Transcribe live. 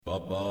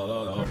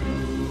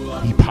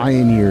He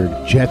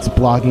pioneered Jets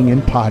blogging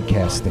and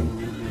podcasting.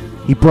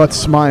 He brought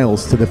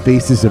smiles to the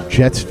faces of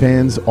Jets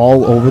fans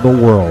all over the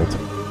world.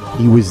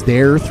 He was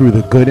there through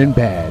the good and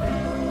bad.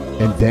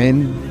 And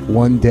then,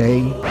 one day,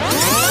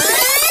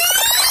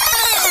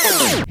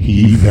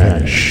 he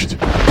vanished.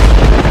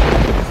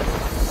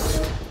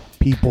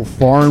 People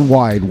far and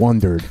wide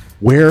wondered,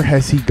 where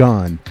has he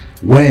gone?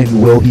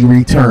 When will he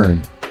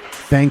return?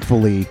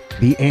 Thankfully,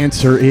 the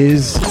answer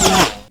is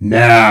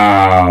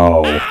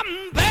now.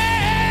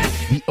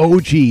 The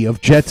OG of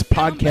Jets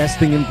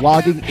podcasting and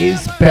blogging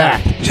is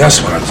back.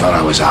 Just when I thought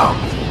I was out,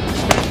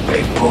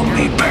 they pulled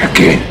me back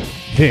in.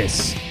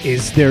 This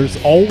is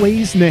There's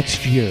Always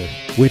Next Year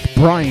with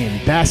Brian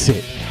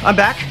Bassett. I'm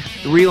back.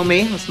 The real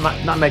me. Let's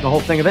not make a whole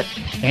thing of it.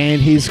 And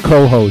his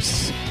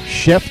co-hosts,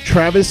 Chef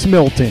Travis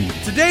Milton.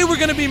 Today we're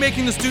going to be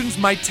making the students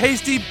my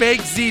tasty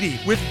baked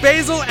ziti with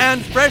basil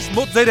and fresh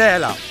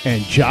mozzarella.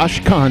 And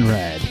Josh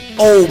Conrad.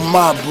 Oh,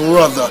 my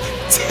brother,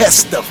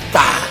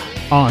 testify.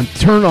 On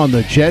Turn on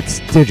the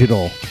Jets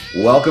Digital.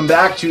 Welcome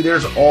back to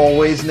There's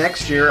Always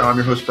Next Year. I'm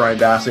your host, Brian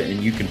Bassett,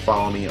 and you can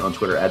follow me on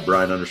Twitter at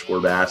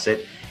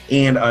Brian_Bassett.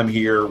 And I'm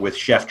here with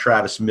Chef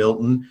Travis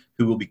Milton,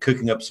 who will be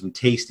cooking up some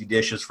tasty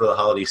dishes for the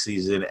holiday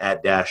season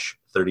at Dash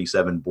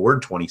 37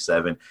 Board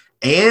 27.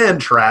 And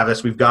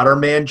Travis, we've got our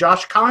man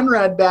Josh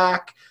Conrad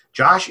back.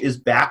 Josh is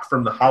back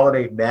from the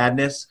holiday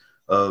madness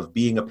of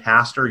being a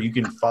pastor. You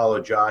can follow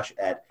Josh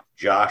at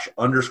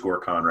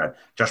Josh_Conrad.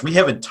 Josh, we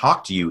haven't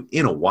talked to you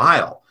in a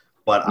while,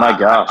 but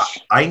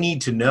I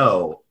need to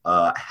know,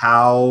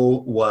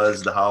 how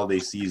was the holiday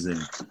season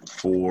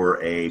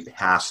for a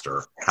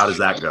pastor? How does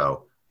that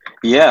go?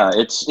 Yeah,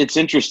 it's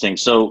interesting.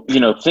 So,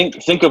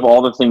 think of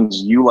all the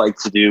things you like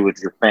to do with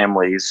your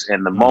families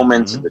and the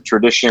moments and the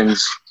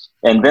traditions,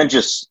 and then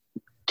just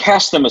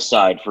cast them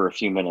aside for a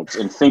few minutes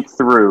and think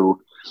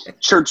through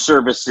church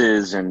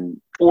services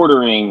and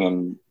ordering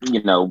and,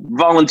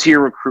 volunteer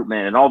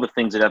recruitment and all the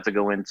things that have to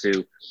go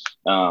into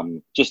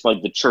just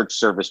like the church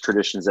service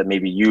traditions that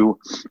maybe you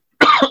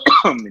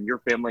and your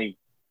family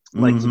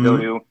like to go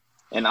to.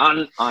 And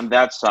on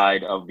that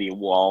side of the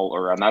wall,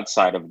 or on that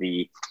side of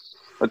the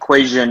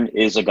equation,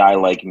 is a guy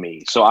like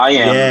me. So I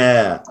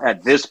am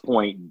at this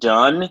point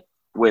done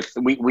with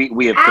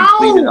we have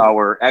completed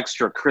our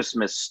extra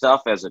Christmas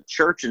stuff as a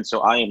church, and so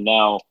I am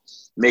now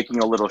making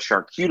a little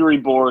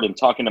charcuterie board and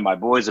talking to my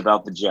boys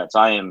about the Jets.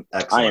 I am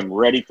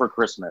ready for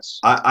Christmas.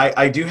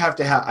 I do have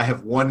to I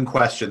have one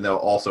question though.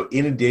 Also,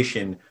 in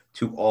addition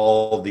to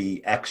all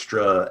the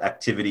extra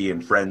activity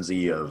and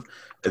frenzy of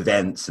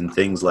events and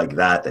things like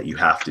that you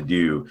have to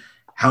do,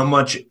 how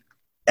much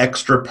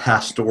extra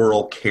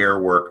pastoral care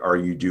work are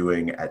you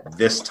doing at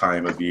this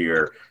time of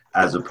year,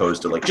 as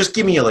opposed to just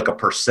give me a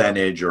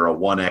percentage or a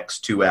 1x,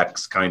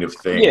 2x kind of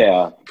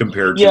thing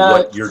compared to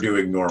what you're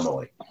doing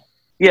normally?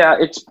 Yeah,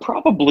 it's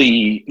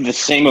probably the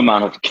same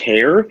amount of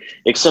care,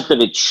 except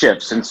that it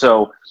shifts. And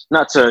so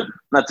not to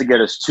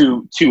get us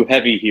too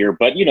heavy here,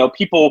 but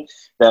people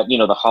that,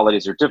 the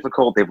holidays are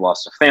difficult, they've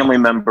lost a family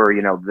member,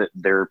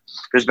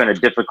 there's been a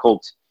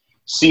difficult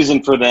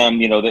season for them,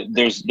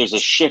 there's a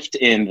shift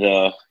in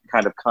the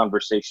kind of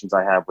conversations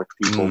I have with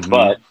people,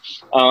 but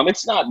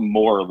it's not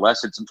more or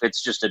less,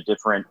 it's just a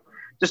different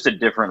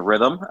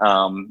rhythm.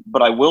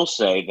 But I will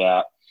say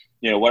that,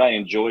 what I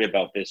enjoy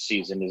about this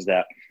season is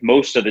that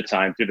most of the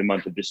time through the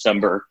month of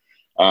December,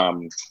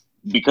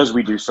 because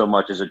we do so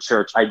much as a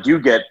church, I do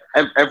get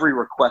every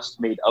request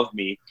made of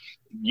me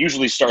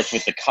usually starts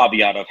with the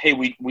caveat of, hey,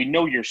 we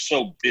know you're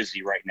so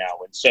busy right now.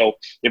 And so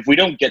if we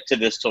don't get to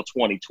this till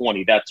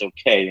 2020, that's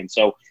okay. And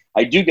so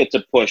I do get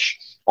to push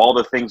all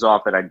the things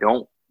off that I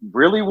don't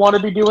really want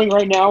to be doing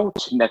right now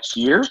to next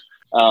year.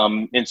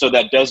 And so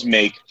that does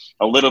make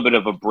a little bit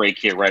of a break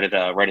here right at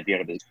the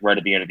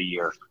end of the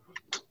year.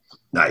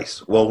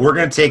 Nice. Well, we're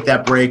going to take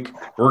that break.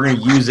 We're going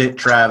to use it,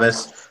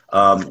 Travis.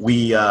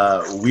 We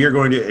are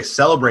going to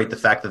celebrate the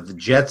fact that the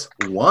Jets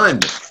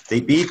won.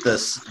 They beat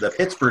the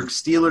Pittsburgh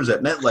Steelers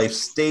at MetLife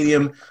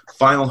Stadium,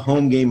 final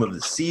home game of the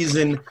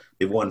season.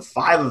 They've won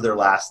 5 of their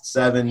last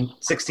 7,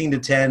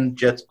 16-10.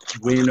 Jets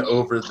win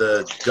over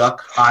the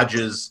Duck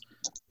Hodges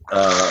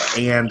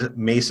and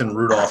Mason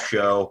Rudolph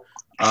show.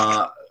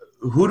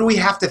 Who do we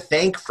have to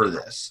thank for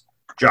this?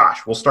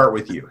 Josh, we'll start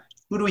with you.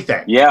 Who do we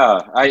thank? Yeah,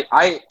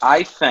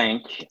 I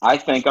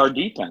thank our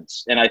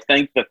defense, and I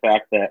thank the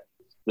fact that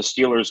the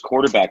Steelers'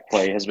 quarterback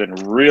play has been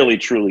really,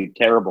 truly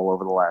terrible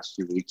over the last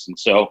few weeks, and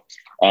so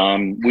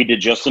we did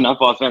just enough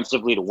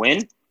offensively to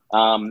win,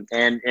 and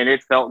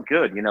it felt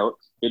good.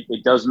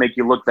 It does make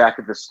you look back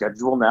at the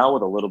schedule now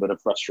with a little bit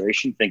of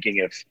frustration, thinking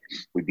if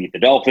we beat the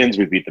Dolphins,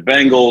 we beat the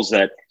Bengals,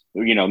 that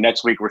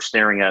next week we're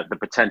staring at the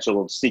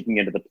potential of sneaking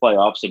into the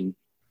playoffs, and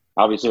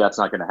obviously that's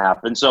not going to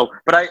happen. So,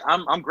 but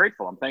I'm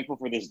grateful. I'm thankful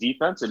for this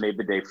defense. It made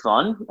the day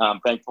fun.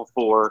 I'm thankful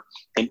for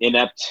an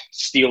inept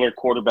Steeler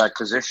quarterback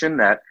position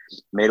that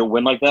made a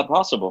win like that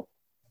possible.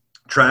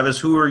 Travis,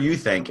 who are you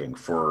thanking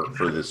for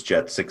this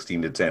Jets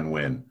 16-10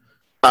 win?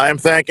 I'm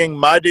thanking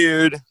my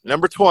dude,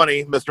 number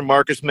 20, Mr.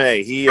 Marcus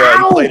Maye. He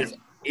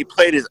he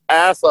played his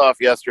ass off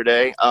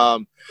yesterday.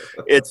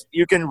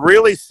 You can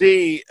really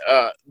see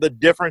the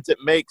difference it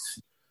makes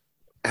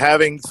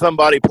having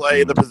somebody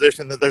play the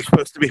position that they're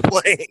supposed to be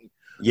playing.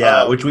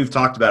 Yeah, which we've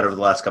talked about over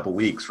the last couple of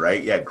weeks,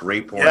 right? Yeah,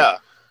 great point. Yeah,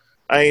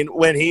 I mean,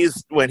 when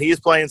he's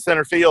playing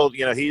center field,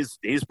 he's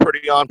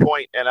pretty on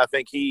point, and I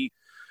think he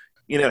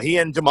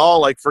and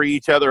Jamal free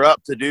each other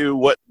up to do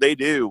what they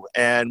do,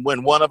 and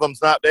when one of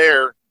them's not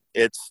there,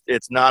 it's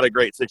not a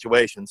great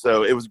situation.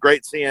 So it was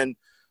great seeing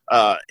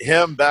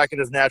him back in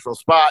his natural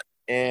spot,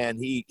 and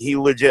he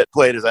legit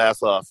played his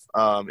ass off.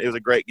 It was a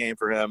great game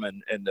for him,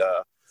 and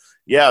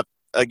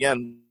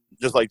again,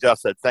 just like Jeff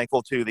said,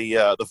 thankful to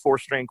the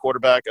fourth-string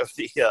quarterback of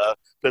the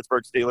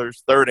Pittsburgh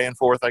Steelers, third and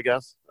fourth, I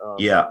guess.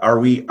 Are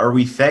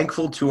we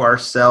thankful to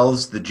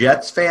ourselves, the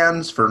Jets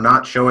fans, for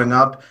not showing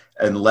up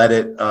and let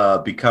it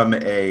become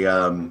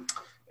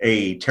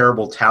a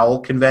terrible towel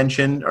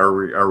convention?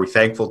 Are we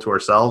thankful to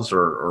ourselves,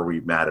 or are we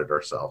mad at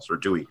ourselves, or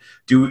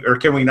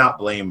can we not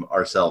blame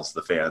ourselves,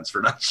 the fans,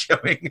 for not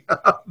showing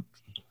up?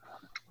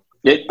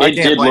 It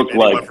did look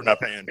like for not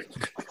paying.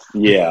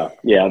 Yeah.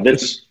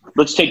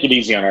 Let's take it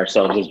easy on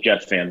ourselves as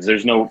Jets fans.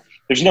 There's no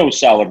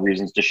solid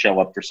reasons to show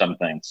up for some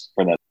things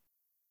for that.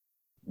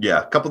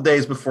 Yeah, a couple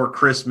days before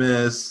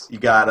Christmas, you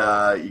got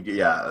I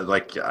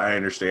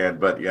understand,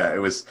 but yeah, it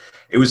was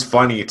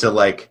funny to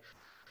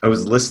I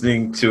was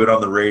listening to it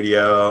on the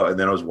radio, and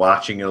then I was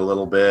watching it a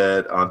little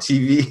bit on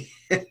TV.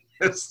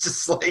 It's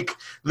just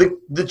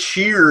the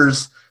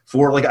cheers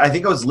for I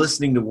think I was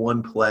listening to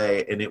one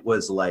play, and it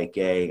was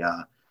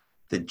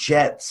the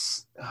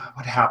Jets.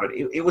 What happened?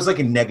 It was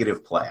a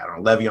negative play. I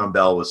don't know. Le'Veon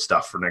Bell was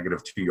stuffed for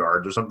negative 2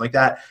 yards or something like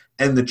that,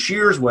 and the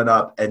cheers went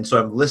up. And so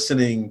I'm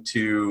listening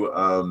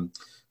to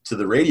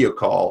the radio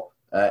call,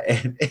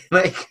 and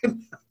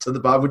to the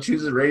Bob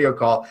Wichuse's radio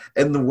call,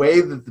 and the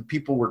way that the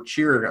people were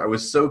cheering, I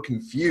was so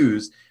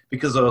confused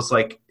because I was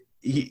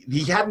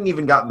he hadn't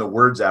even gotten the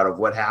words out of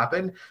what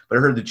happened, but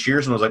I heard the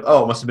cheers and I was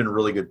oh, it must have been a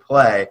really good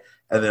play.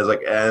 And then I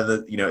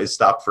was it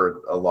stopped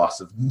for a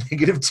loss of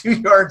negative 2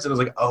 yards, and I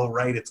was oh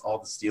right, it's all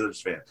the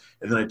Steelers fans.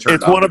 And then I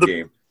turned on the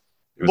game.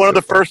 One of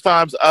the first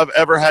times I've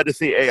ever had to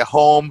see a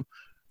home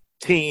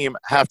team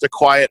have to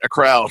quiet a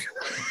crowd.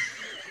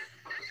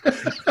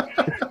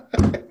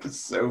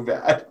 So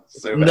bad.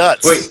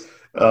 Nuts. Wait,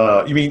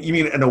 you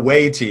mean an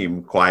away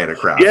team quiet a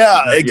crowd?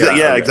 Yeah,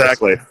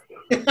 exactly.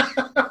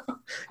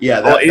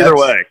 Yeah. Either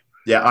way.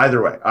 Yeah,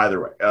 either way.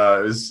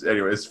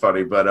 It's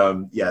funny, but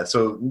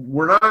so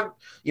we're not,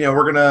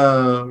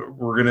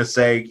 we're gonna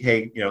say,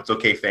 hey, it's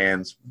okay,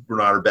 fans. We're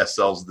not our best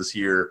selves this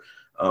year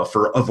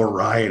for a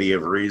variety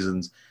of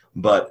reasons,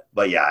 but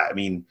yeah, I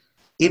mean,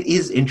 it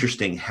is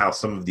interesting how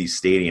some of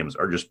these stadiums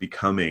are just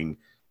becoming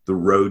the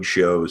road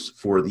shows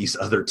for these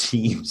other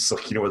teams,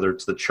 whether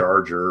it's the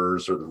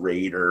Chargers or the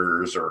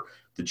Raiders or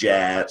the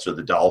Jets or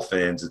the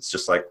Dolphins. It's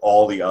just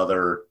all the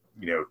other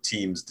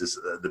teams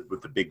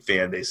with the big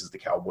fan bases, the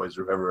Cowboys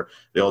or whoever,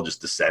 they all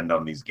just descend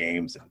on these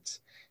games. And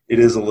it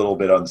is a little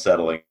bit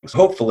unsettling. So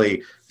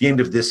hopefully the end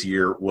of this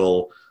year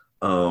will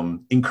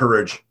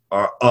encourage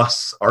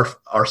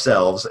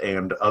ourselves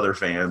and other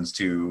fans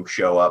to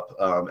show up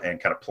and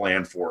kind of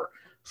plan for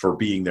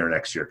being there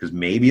next year, because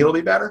maybe it'll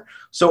be better.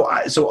 So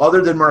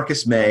other than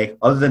Marcus Maye,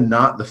 other than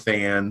not the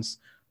fans,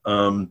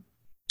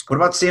 what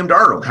about Sam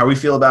Darnold? How do we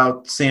feel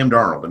about Sam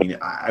Darnold? I mean,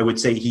 I would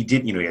say he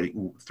did, he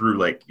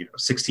threw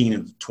 16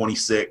 and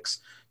 26,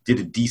 did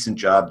a decent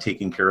job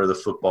taking care of the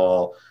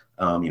football,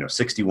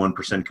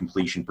 61%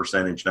 completion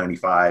percentage,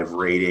 95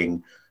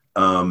 rating.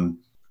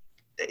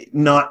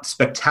 Not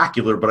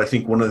spectacular, but I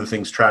think one of the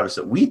things, Travis,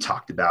 that we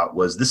talked about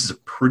was this is a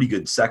pretty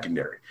good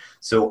secondary.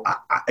 So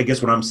I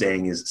guess what I'm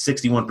saying is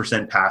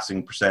 61%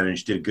 passing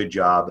percentage, did a good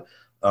job,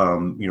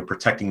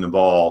 protecting the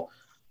ball.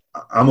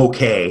 I'm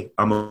okay.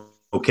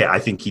 Okay, I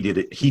think he did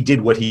it. He did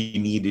what he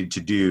needed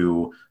to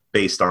do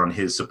based on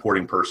his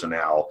supporting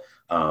personnel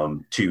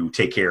to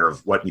take care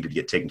of what needed to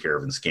get taken care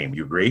of in this game. Do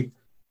you agree?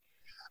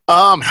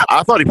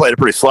 I thought he played a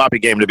pretty sloppy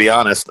game, to be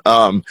honest.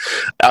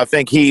 I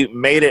think he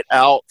made it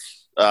out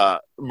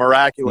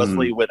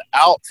miraculously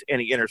without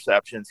any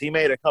interceptions. He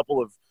made a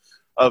couple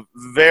of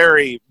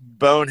very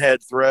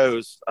bonehead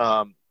throws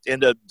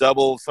into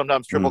double,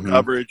 sometimes triple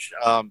coverage.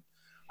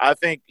 I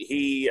think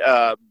he,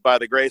 by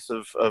the grace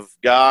of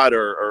God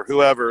or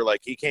whoever,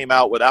 he came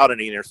out without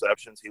any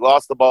interceptions. He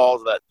lost the ball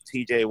to that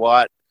T.J.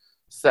 Watt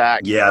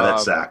sack. Yeah, that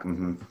sack.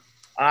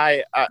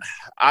 I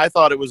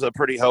thought it was a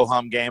pretty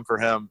ho-hum game for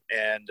him,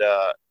 and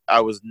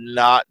I was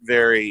not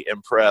very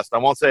impressed. I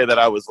won't say that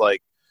I was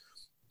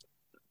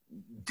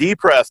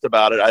depressed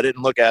about it. I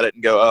didn't look at it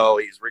and go, "Oh,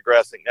 he's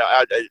regressing." No,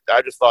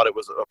 I just thought it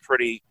was a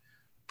pretty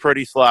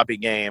sloppy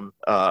game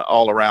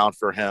all around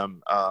for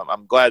him.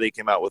 I'm glad he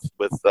came out with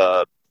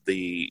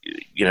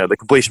the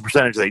completion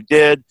percentage they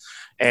did,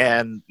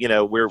 and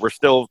we're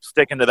still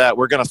sticking to that.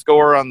 We're going to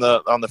score on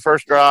the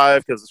first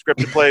drive because the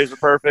scripted plays are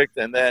perfect,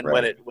 and then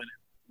right.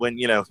 when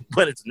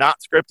it's not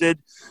scripted,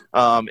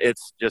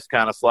 it's just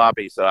kind of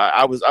sloppy. So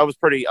I was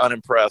pretty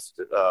unimpressed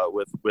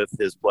with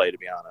his play, to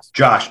be honest.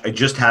 Josh, I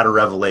just had a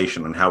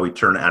revelation on how we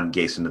turn Adam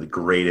Gase into the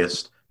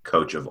greatest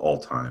coach of all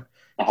time.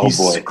 Oh, He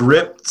boy.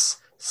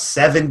 scripts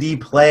 70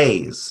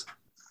 plays.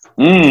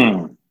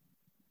 Yeah,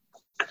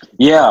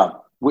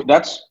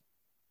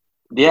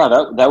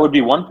 that would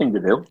be one thing to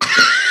do.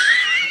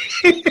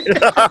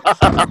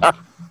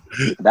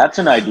 That's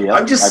an idea.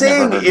 I'm just I've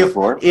saying, never heard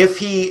before.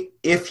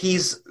 if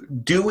he's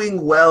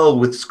doing well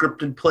with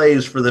scripted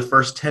plays for the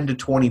first 10 to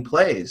 20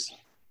 plays,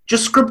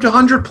 just script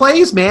 100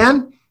 plays,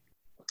 man.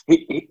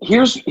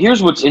 Here's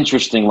what's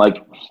interesting.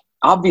 Like,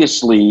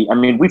 obviously, I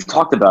mean, we've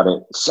talked about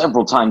it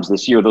several times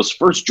this year. Those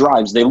first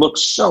drives, they look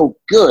so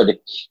good,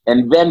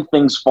 and then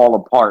things fall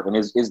apart. And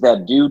is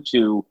that due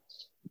to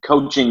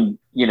coaching?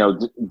 You know,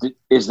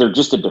 is there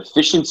just a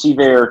deficiency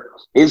there?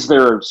 Is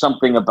there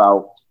something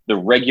about the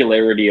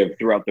regularity of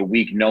throughout the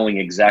week, knowing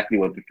exactly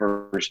what the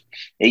first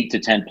 8 to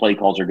 10 play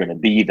calls are going to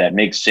be that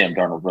makes Sam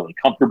Darnold really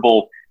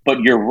comfortable?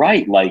 But you're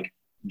right. Like,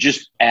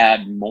 just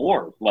add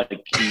more. Like,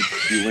 keep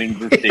doing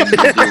the things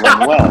you're doing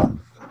well.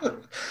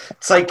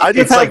 It's like I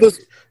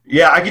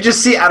could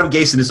just see Adam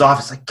Gase in his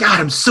office. Like, God,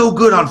 I'm so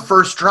good on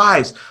first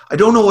drives. I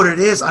don't know what it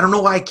is. I don't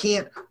know why I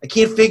can't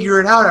figure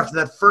it out after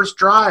that first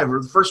drive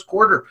or the first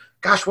quarter.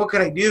 Gosh, what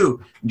can I do?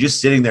 And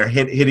just sitting there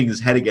hitting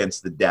his head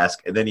against the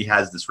desk, and then he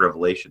has this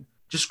revelation: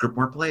 just script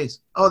more plays.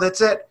 Oh, that's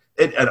it.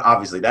 And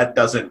obviously, that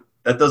doesn't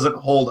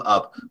hold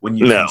up when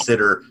you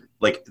consider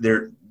like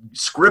they're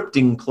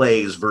scripting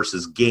plays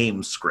versus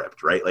game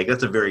script, right? Like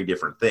that's a very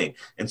different thing.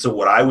 And so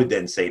what I would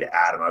then say to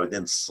Adam, I would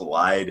then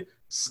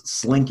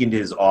slink into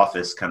his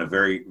office kind of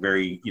very,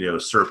 very,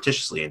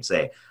 surreptitiously and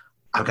say,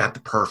 I've got the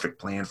perfect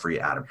plan for you,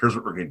 Adam. Here's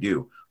what we're going to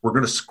do. We're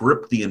going to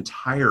script the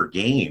entire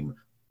game.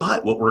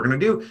 But what we're going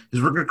to do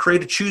is we're going to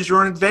create a choose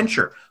your own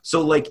adventure.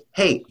 So like,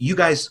 hey, you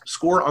guys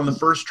score on the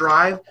first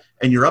drive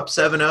and you're up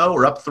 7-0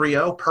 or up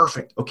 3-0.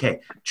 Perfect.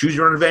 Okay. Choose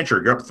your own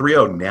adventure. You're up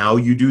 3-0. Now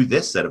you do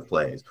this set of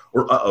plays.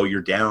 Or,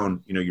 you're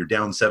down, you're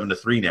down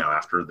 7-3 now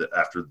after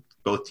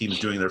both teams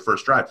doing their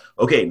first drive.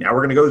 Okay. Now we're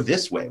going to go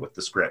this way with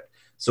the script.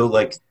 So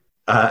like,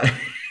 I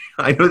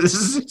know this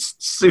is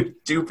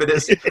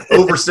stupidest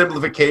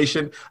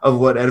oversimplification of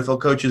what NFL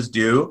coaches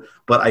do,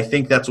 but I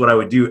think that's what I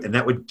would do. And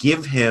that would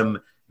give him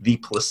the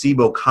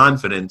placebo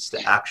confidence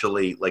to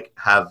actually like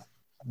have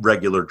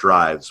regular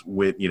drives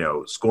with,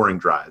 scoring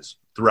drives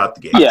throughout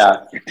the game. Yeah.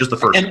 Just the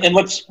first. And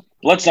let's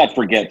not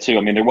forget too. I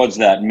mean, there was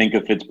that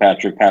Minkah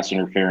Fitzpatrick pass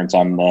interference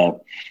on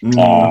that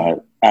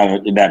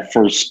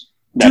first.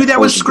 Dude, that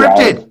was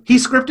scripted. Drive. He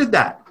scripted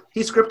that.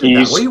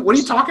 What are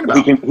you talking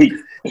about?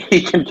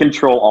 He can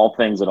control all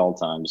things at all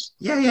times.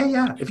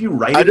 Yeah. If you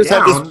write it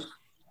down, have this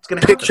it's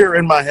going to happen. Picture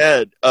in my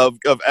head of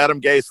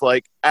Adam Gase,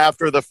 like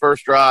after the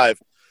first drive,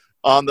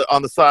 on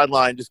the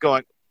sideline, just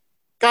going,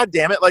 God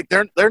damn it! Like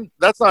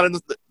that's not in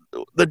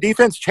the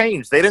defense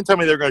changed. They didn't tell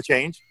me they're going to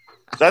change.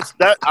 I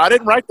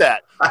didn't write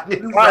that. I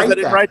didn't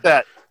write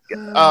that.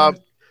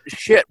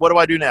 Shit. What do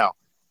I do now?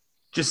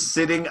 Just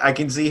sitting. I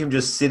can see him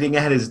just sitting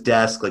at his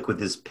desk, like with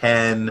his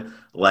pen,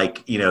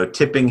 like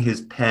tipping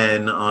his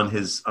pen on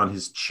his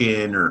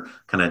chin or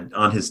kind of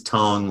on his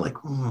tongue, like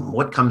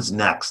what comes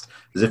next?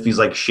 As if he's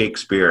like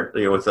Shakespeare,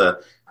 with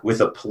a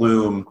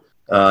plume.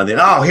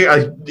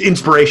 Here,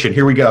 inspiration.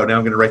 Here we go. Now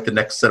I'm going to write the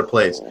next set of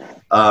plays.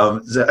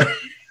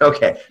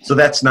 Okay, so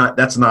that's not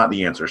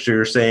the answer. So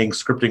you're saying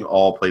scripting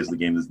all plays of the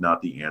game is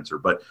not the answer,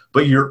 but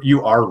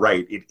you are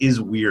right. It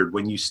is weird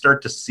when you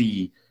start to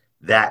see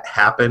that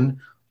happen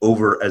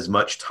over as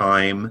much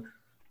time,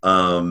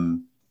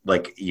 over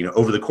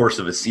the course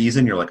of a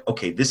season. You're like,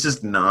 okay, this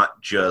is not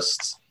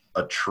just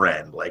a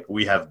trend. Like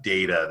we have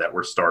data that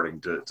we're starting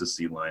to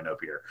see line up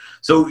here.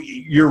 So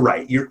you're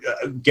right. You're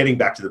getting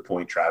back to the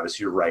point, Travis.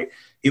 You're right.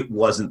 It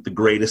wasn't the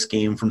greatest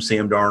game from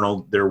Sam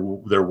Darnold.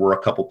 There were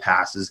a couple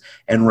passes,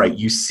 and right,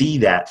 you see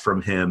that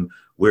from him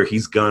where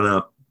he's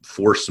gonna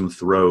force some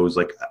throws,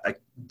 like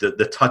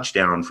the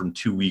touchdown from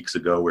 2 weeks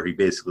ago, where he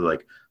basically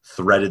like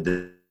threaded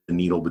the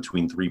needle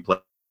between three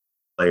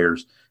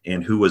players.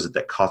 And who was it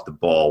that caught the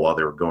ball while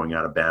they were going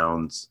out of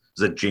bounds?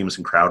 Was it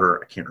Jamison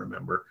Crowder? I can't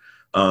remember.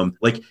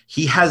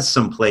 He has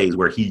some plays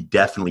where he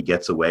definitely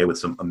gets away with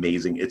some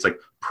amazing, it's like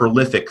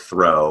prolific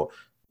throw.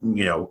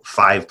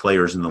 5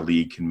 players in the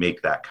league can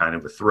make that kind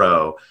of a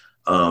throw.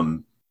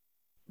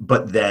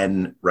 But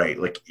then, right,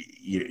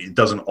 it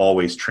doesn't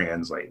always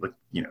translate.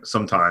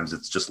 Sometimes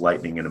it's just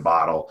lightning in a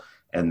bottle.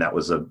 And that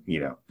was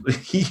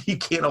he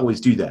can't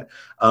always do that.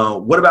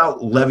 What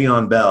about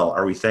Le'Veon Bell?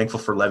 Are we thankful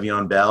for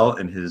Le'Veon Bell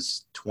and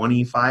his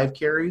 25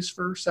 carries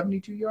for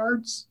 72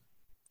 yards?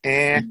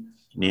 Nah.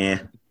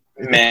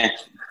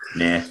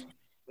 Nah.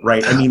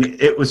 Right. I mean,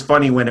 it was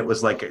funny when it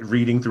was like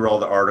reading through all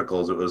the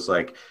articles. It was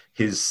like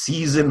his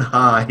season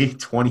high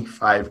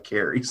 25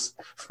 carries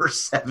for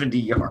 70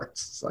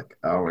 yards. It's like,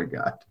 oh my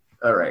God.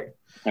 All right.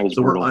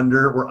 So brutal.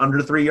 we're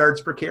under 3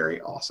 yards per carry.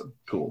 Awesome.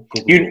 Cool.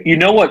 You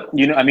know what?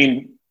 I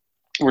mean,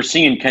 we're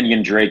seeing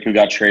Kenyon Drake, who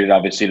got traded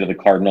obviously to the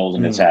Cardinals,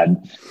 and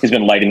he's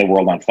been lighting the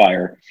world on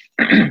fire.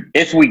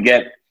 If we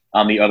get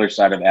on the other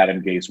side of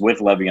Adam Gase with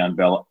Le'Veon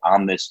Bell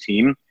on this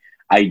team,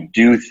 I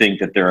do think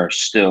that there are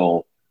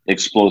still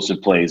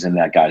explosive plays in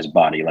that guy's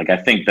body. Like, I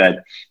think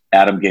that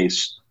Adam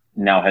Gase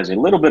now has a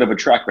little bit of a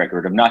track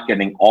record of not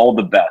getting all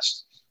the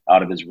best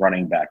out of his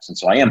running backs. And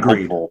so I am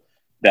hopeful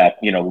that,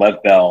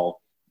 Lev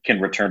Bell can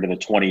return to the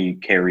 20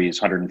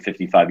 carries,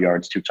 155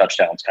 yards, 2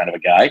 touchdowns kind of a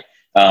guy.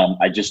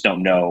 I just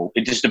don't know.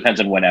 It just depends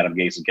on when Adam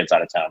Gase gets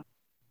out of town.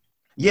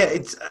 Yeah,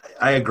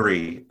 I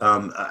agree.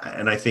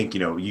 And I think,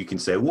 you can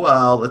say,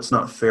 well, that's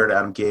not fair to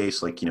Adam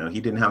Gase. Like,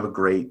 he didn't have a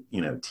great,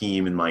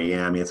 team in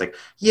Miami. It's like,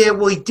 yeah,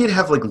 well, he did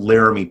have like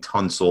Laramie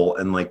Tunsil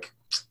and like,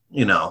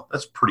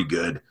 that's pretty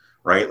good,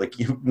 right? Like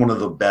one of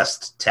the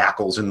best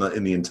tackles in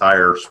the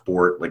entire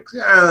sport. Like,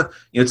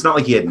 it's not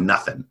like he had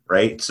nothing,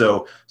 right?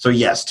 So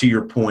yes, to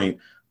your point,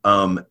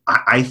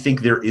 I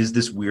think there is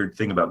this weird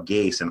thing about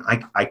Gase, and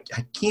I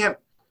can't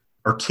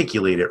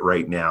articulate it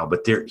right now,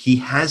 but he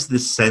has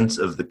this sense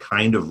of the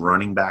kind of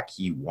running back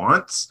he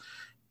wants,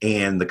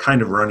 and the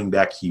kind of running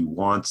back he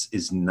wants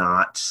is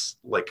not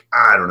like,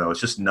 I don't know, it's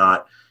just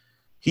not.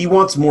 He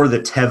wants more the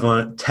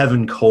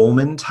Tevin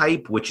Coleman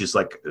type, which is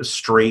like a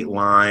straight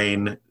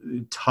line,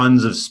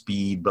 tons of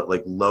speed, but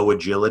like low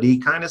agility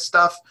kind of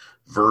stuff,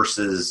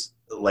 versus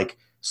like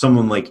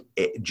someone like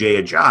Jay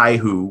Ajayi,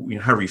 who,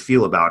 however you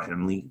feel about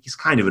him, he's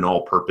kind of an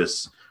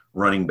all-purpose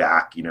running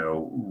back,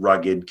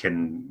 rugged,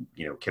 can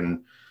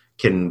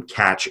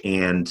catch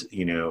and,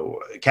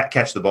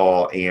 catch the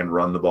ball and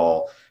run the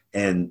ball.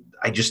 And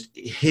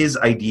his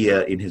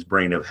idea in his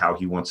brain of how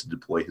he wants to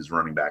deploy his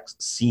running backs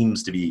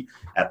seems to be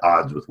at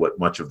odds with what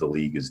much of the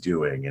league is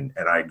doing. And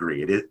I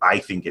agree. I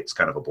think it's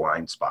kind of a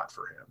blind spot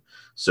for him.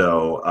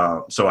 So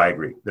I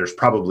agree. There's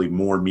probably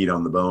more meat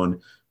on the bone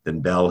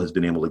than Bell has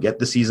been able to get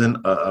this season.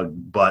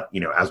 But,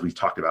 as we've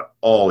talked about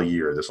all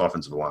year, this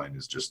offensive line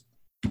is just,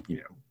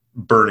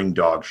 burning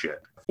dog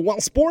shit.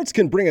 While sports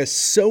can bring us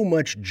so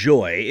much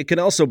joy, it can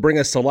also bring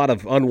us a lot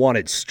of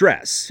unwanted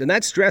stress, and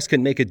that stress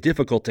can make it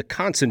difficult to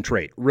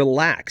concentrate,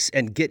 relax,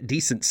 and get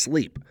decent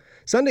sleep.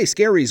 Sunday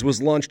Scaries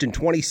was launched in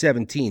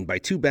 2017 by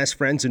 2 best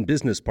friends and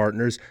business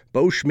partners,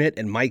 Bo Schmidt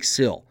and Mike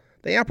Sill.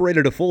 They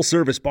operated a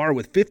full-service bar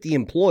with 50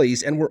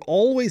 employees and were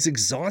always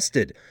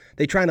exhausted.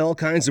 They tried all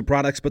kinds of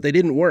products, but they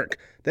didn't work.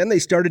 Then they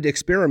started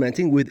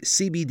experimenting with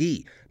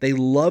CBD. They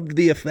loved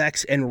the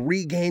effects and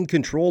regained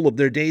control of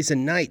their days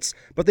and nights,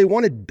 but they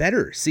wanted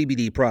better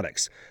CBD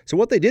products. So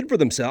what they did for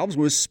themselves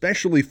was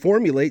specially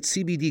formulate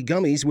CBD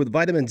gummies with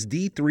vitamins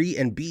D3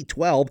 and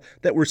B12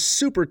 that were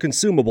super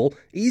consumable,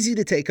 easy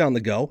to take on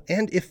the go,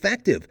 and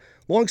effective.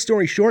 Long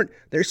story short,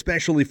 their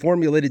specially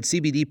formulated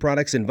CBD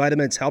products and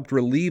vitamins helped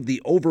relieve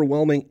the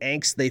overwhelming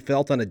angst they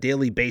felt on a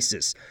daily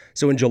basis.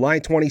 So in July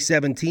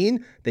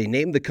 2017, they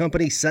named the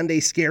company Sunday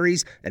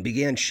Scaries and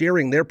began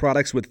sharing their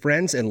products with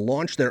friends and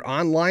launched their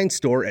online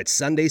store at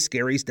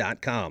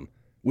sundayscaries.com.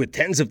 With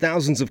tens of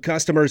thousands of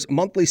customers,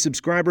 monthly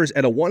subscribers,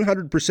 and a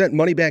 100%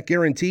 money-back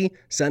guarantee,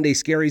 Sunday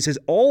Scaries has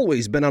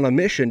always been on a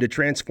mission to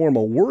transform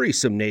a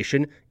worrisome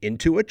nation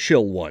into a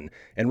chill one.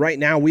 And right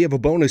now, we have a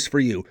bonus for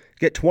you.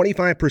 Get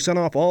 25%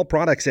 off all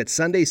products at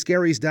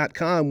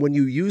sundayscaries.com when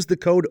you use the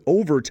code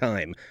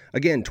OVERTIME.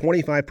 Again,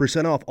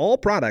 25% off all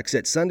products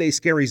at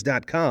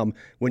sundayscaries.com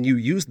when you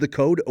use the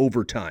code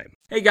OVERTIME.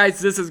 Hey guys,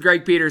 this is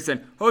Greg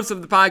Peterson, host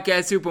of the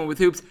podcast Hoopin' with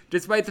Hoops.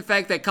 Despite the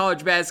fact that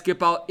college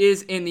basketball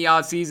is in the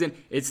offseason,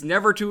 it's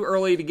never too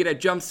early to get a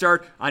jump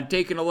start on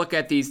taking a look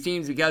at these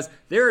teams because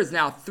there is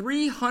now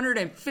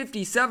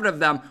 357 of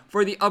them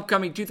for the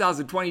upcoming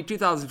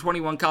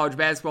 2020-2021 college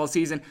basketball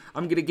season.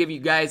 I'm going to give you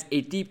guys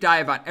a deep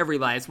dive on every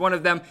last one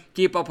of them,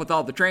 keep up with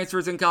all the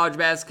transfers in college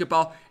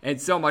basketball,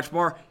 and so much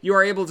more. You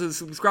are able to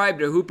subscribe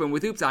to Hoopin'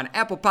 with Hoops on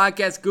Apple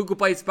Podcasts, Google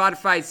Play,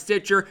 Spotify,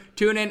 Stitcher,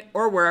 TuneIn,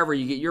 or wherever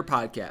you get your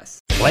podcasts.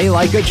 Play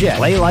like a Jet.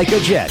 Play like a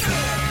Jet.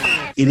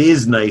 It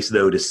is nice,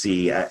 though, to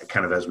see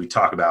kind of as we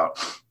talk about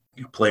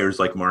players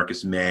like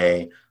Marcus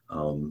Maye,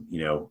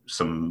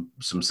 some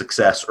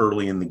success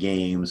early in the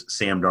games,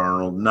 Sam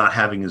Darnold not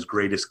having his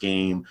greatest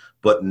game,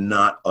 but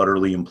not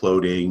utterly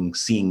imploding,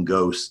 seeing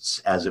ghosts,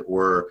 as it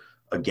were,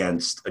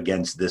 against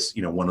this,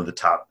 one of the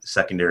top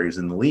secondaries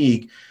in the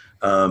league.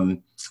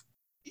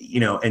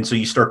 And so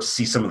you start to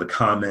see some of the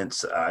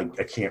comments. I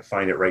can't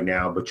find it right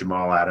now, but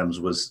Jamal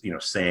Adams was,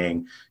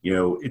 saying,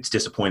 it's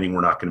disappointing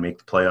we're not going to make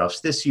the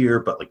playoffs this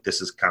year, but like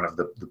this is kind of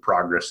the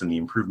progress and the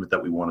improvement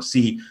that we want to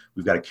see.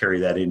 We've got to carry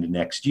that into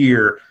next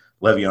year.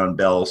 Le'Veon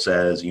Bell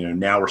says,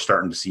 now we're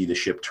starting to see the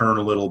ship turn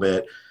a little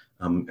bit.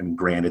 And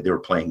granted, they were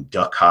playing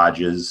Duck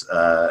Hodges,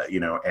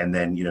 and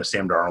then,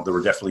 Sam Darnold. There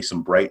were definitely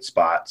some bright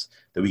spots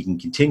that we can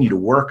continue to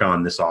work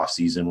on this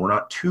offseason. We're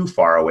not too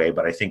far away,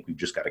 but I think we've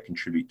just got to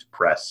contribute to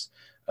press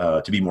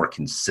to be more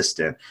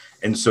consistent.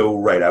 And so,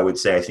 right, I would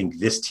say I think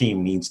this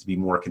team needs to be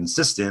more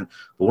consistent,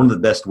 but one of the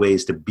best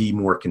ways to be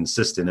more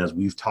consistent, as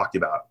we've talked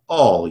about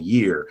all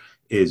year,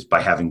 is by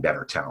having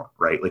better talent,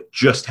 right? Like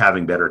just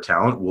having better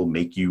talent will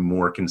make you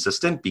more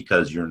consistent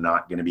because you're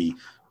not going to be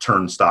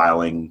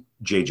turnstiling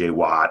JJ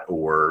Watt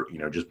or,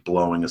 just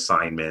blowing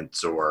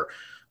assignments or,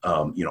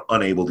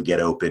 unable to get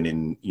open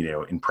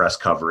in press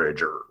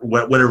coverage or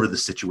whatever the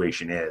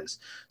situation is.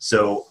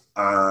 So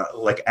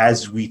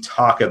as we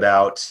talk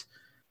about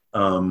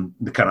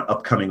the kind of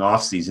upcoming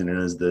offseason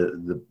and as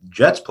the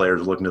Jets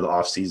players are looking to the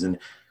offseason,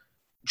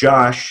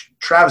 Josh,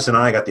 Travis and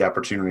I got the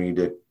opportunity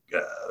to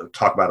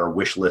talk about our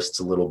wish lists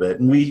a little bit,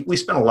 and we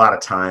spent a lot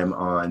of time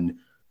on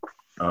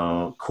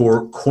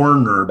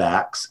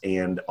cornerbacks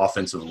and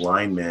offensive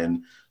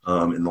linemen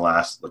in the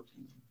last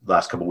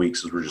couple of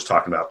weeks, as we're just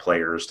talking about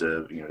players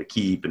to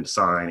keep and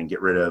sign and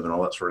get rid of and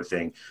all that sort of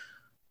thing.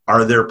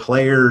 Are there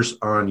players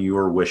on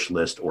your wish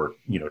list, or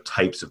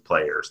types of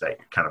players that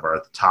kind of are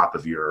at the top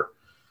of your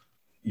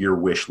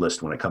wish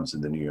list when it comes to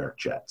the New York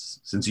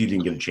Jets, since you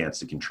didn't get a chance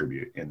to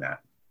contribute in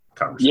that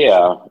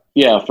conversation?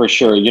 Yeah, for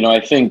sure.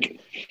 I think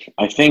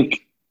I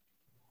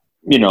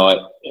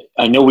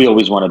know we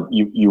always want to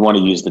you want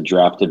to use the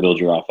draft to build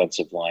your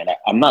offensive line.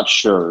 I'm not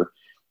sure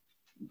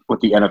what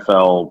the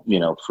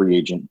NFL free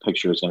agent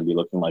picture is going to be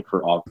looking like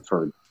for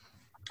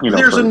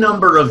There's a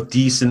number of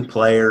decent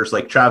players.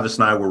 Like Travis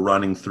and I were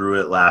running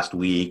through it last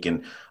week,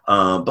 and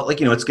but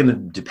it's going to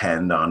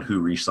depend on who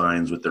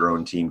re-signs with their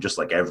own team, just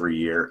like every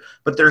year.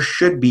 But there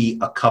should be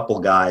a couple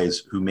guys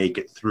who make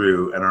it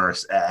through and are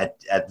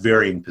at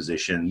varying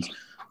positions.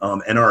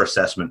 And our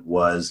assessment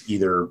was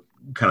either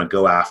kind of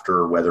go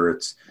after, whether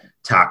it's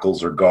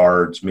tackles or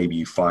guards. Maybe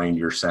you find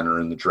your center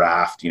in the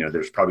draft.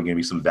 There's probably going to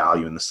be some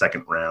value in the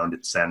second round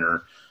at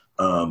center,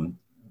 and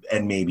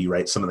maybe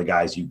some of the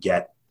guys you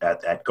get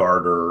at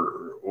guard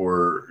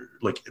or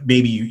like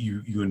maybe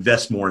you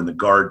invest more in the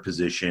guard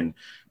position,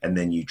 and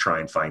then you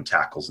try and find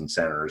tackles and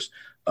centers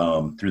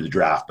through the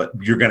draft. But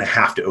you're going to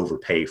have to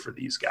overpay for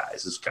these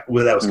guys. That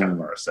was kind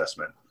of our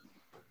assessment.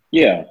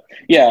 Yeah,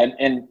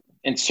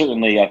 and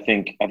certainly I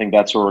think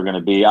that's where we're going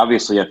to be.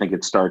 Obviously, I think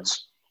it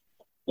starts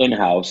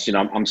in-house.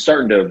 I'm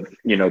starting to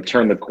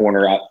turn the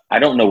corner. I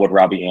don't know what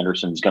Robbie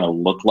Anderson is going to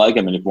look like.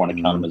 I mean, if you want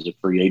to count him as a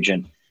free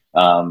agent,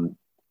 I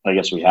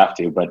guess we have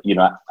to, but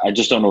I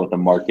just don't know what the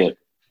market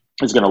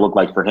is going to look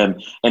like for him.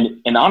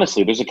 And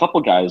honestly, there's a couple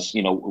guys,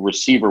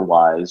 receiver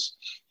wise,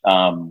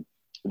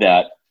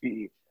 that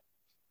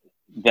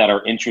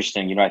are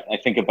interesting. I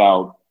think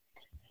about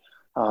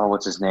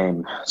what's his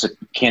name? It's a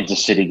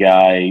Kansas City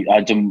guy.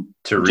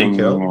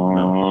 Tarico?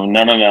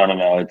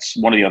 No. It's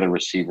one of the other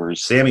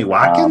receivers. Sammy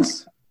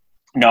Watkins?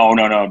 No.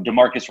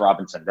 DeMarcus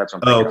Robinson. That's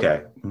what I'm thinking of.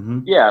 Okay. Mm-hmm.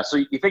 Yeah, so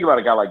you think about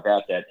a guy like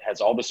that has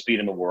all the speed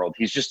in the world.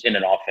 He's just in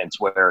an offense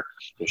where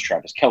there's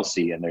Travis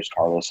Kelce and there's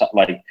Carlos, there's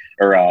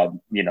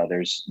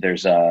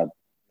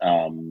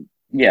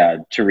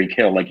Tyreek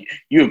Hill. Like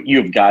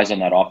you have guys on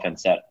that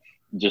offense that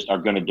just are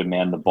going to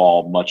demand the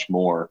ball much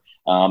more.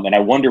 And I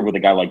wonder with a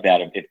guy like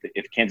that,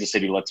 if Kansas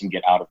City lets him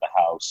get out of the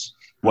house,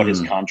 what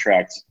his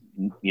contract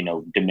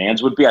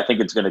demands would be. I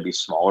think it's going to be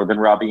smaller than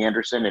Robbie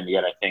Anderson, and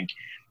yet I think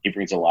he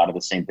brings a lot of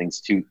the same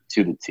things to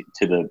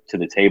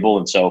the table.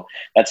 And so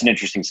that's an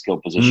interesting skill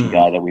position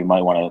guy that we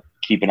might want to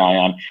keep an eye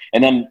on.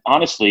 And then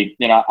honestly,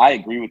 I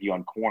agree with you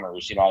on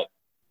corners.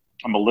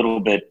 I'm a little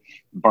bit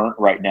burnt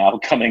right now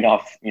coming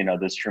off,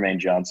 this Tremaine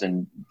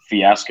Johnson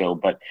fiasco,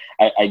 but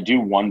I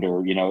do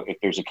wonder, if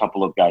there's a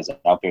couple of guys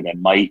out there that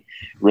might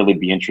really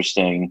be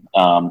interesting.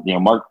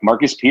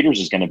 Marcus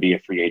Peters is going to be a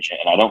free agent,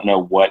 and I don't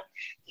know what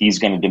he's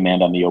going to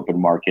demand on the open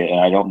market.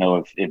 And I don't know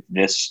if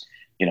this,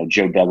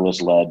 Joe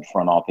Douglas-led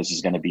front office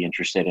is going to be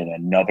interested in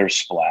another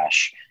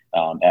splash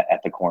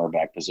at the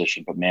cornerback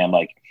position. But man,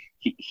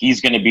 he's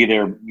going to be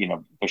there.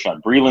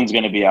 Bashaud Breeland's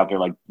going to be out there,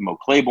 like Mo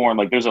Claiborne.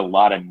 Like there's a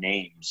lot of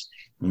names,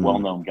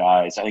 well-known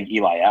guys. I think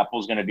Eli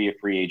Apple's going to be a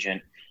free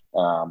agent.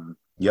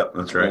 Yep,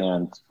 that's right.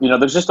 And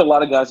there's just a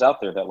lot of guys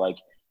out there that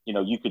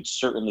you could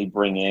certainly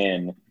bring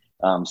in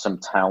some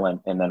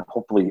talent, and then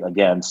hopefully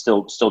again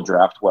still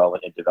draft well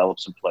and develop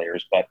some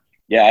players. But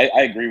yeah,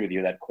 I agree with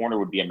you. That corner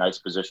would be a nice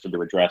position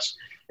to address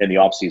in the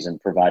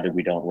offseason, provided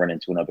we don't run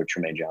into another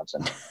Tremaine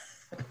Johnson.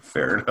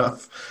 Fair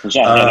enough. There's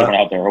not another one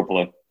out there,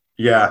 hopefully.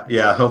 Yeah.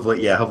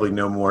 Hopefully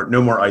no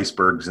more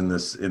icebergs in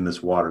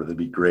this water. That'd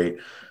be great.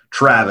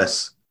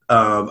 Travis,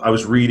 I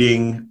was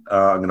reading.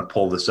 I'm going to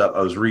pull this up.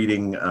 I was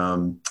reading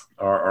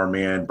our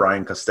man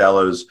Brian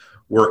Costello's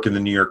work in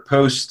the New York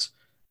Post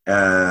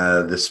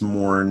this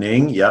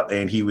morning. Yep,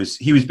 and he was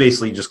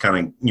basically just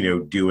kind of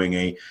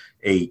doing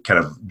a kind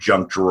of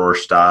junk drawer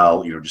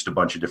style, just a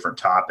bunch of different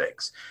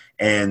topics.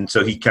 And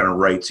so he kind of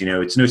writes,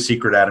 it's no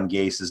secret Adam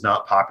Gase is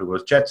not popular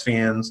with Jets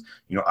fans.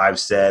 I've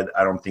said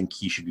I don't think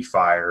he should be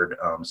fired.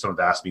 Some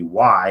have asked me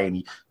why. And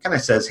he kind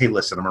of says, hey,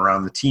 listen, I'm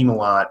around the team a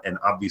lot, and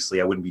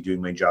obviously I wouldn't be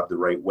doing my job the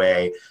right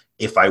way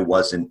if I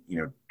wasn't,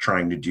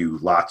 trying to do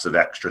lots of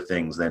extra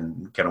things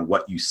than kind of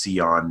what you see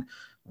on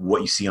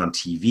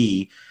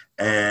TV.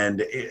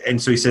 And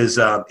so he says,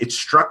 it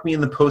struck me in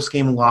the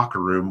post-game locker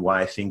room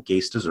why I think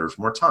Gase deserves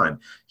more time.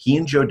 He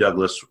and Joe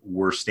Douglas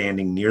were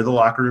standing near the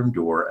locker room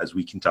door as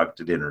we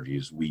conducted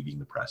interviews, we being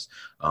the press.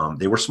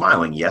 They were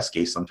smiling. Yes,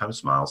 Gase sometimes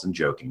smiles, and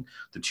joking.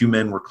 The two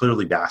men were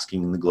clearly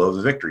basking in the glow of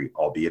a victory,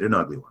 albeit an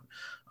ugly one.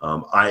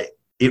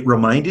 It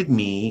reminded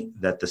me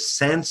that the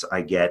sense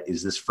I get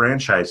is this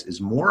franchise is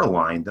more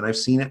aligned than I've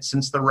seen it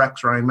since the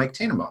Rex Ryan Mike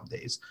Tannenbaum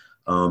days.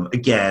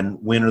 Again,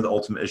 win are the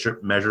ultimate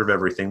measure of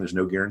everything. There's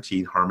no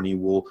guarantee harmony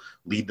will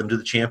lead them to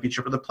the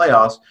championship or the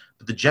playoffs.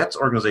 But the Jets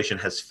organization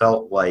has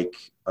felt like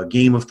a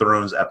Game of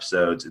Thrones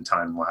episodes in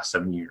time in the last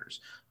 7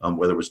 years.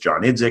 Whether it was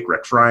John Idzik,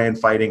 Rex Ryan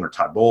fighting, or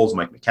Todd Bowles,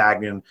 Mike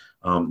McCagnon,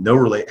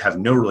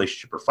 having no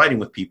relationship or fighting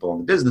with people on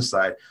the business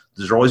side,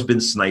 there's always been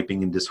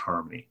sniping and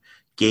disharmony.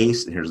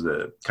 Gase, and here's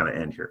the kind of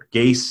end here,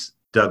 Gase,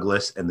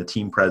 Douglas, and the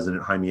team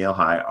president, Jaime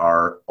Elhai,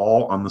 are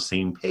all on the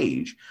same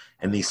page,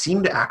 and they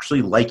seem to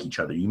actually like each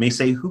other. You may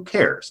say, who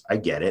cares? I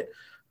get it.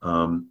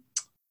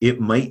 It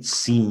might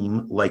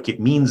seem like it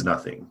means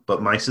nothing,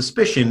 but my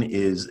suspicion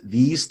is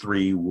these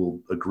three will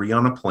agree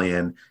on a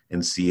plan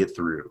and see it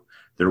through.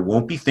 There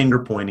won't be finger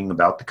pointing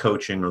about the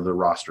coaching or the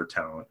roster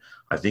talent.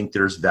 I think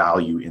there's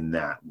value in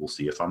that. We'll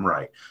see if I'm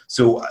right.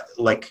 So,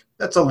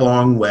 that's a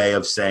long way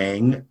of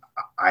saying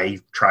I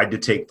tried to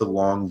take the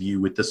long view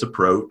with this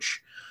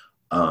approach.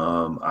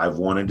 I've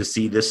wanted to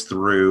see this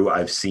through.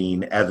 I've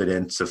seen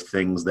evidence of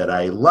things that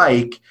I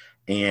like,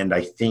 and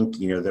I think,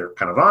 they're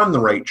kind of on the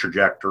right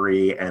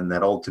trajectory, and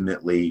that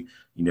ultimately,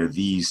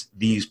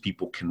 these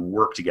people can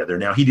work together.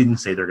 Now, he didn't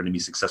say they're going to be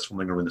successful and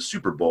they're going to win the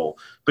Super Bowl,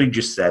 but he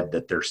just said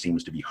that there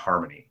seems to be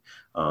harmony.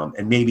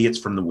 And maybe it's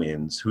from the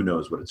wins. Who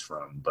knows what it's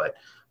from, but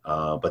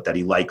that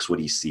he likes what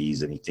he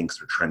sees and he thinks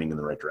they're trending in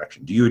the right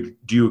direction. Do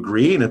you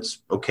agree? And it's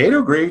okay to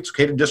agree. It's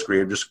okay to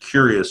disagree. I'm just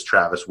curious,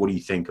 Travis, what do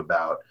you think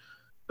about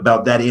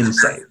that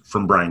insight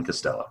from Brian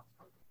Costello?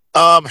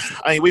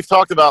 We've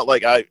talked about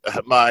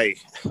my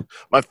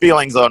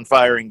feelings on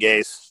firing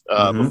Gase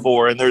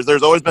before, and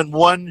there's always been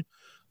one,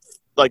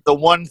 the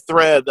one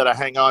thread that I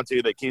hang on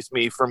to that keeps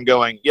me from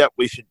going, yep,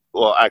 we should.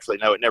 Well, actually,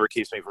 no, it never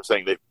keeps me from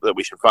saying that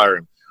we should fire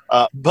him.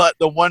 But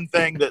the one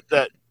thing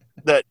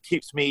that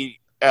keeps me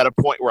at a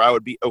point where I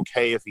would be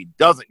okay if he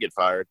doesn't get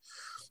fired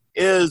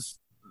is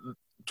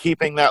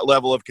keeping that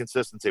level of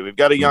consistency. We've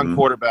got a young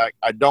quarterback.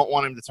 I don't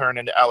want him to turn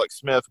into Alex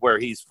Smith, where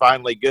he's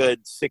finally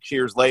good 6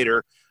 years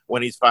later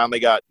when he's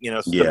finally got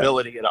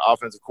stability and an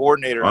offensive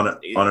coordinator on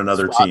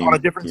another team, on a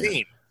different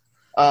team.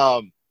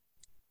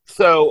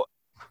 So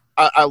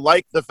I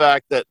like the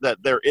fact that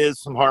there is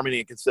some harmony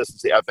and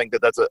consistency. I think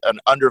that's an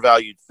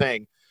undervalued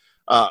thing,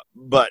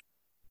 but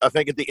I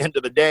think at the end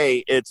of the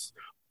day,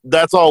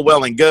 that's all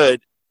well and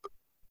good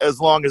as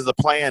long as the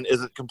plan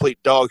isn't complete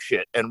dog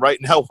shit. And right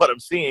now, what I'm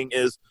seeing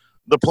is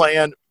the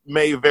plan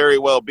may very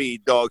well be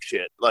dog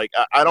shit.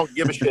 I don't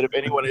give a shit if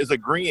anyone is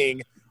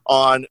agreeing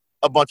on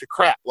a bunch of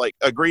crap.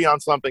 Agree on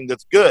something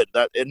that's good.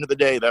 At the end of the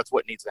day, that's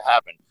what needs to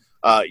happen.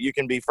 You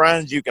can be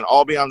friends. You can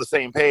all be on the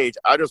same page.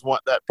 I just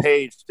want that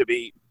page to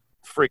be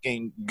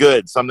freaking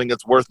good, something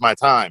that's worth my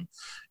time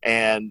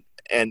and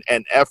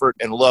effort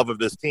and love of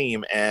this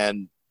team.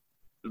 And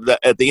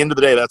at the end of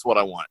the day, that's what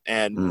I want.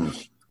 And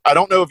I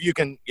don't know if you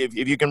can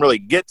really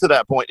get to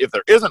that point if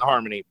there isn't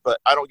harmony, but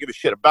I don't give a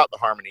shit about the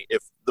harmony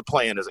if the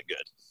plan isn't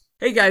good.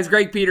 Hey guys,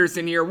 Greg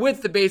Peterson here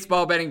with the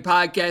Baseball Betting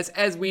Podcast.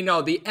 As we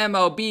know, the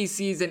MLB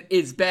season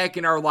is back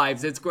in our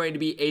lives. It's going to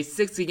be a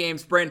 60-game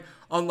sprint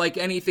unlike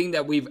anything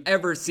that we've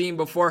ever seen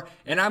before,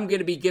 and I'm going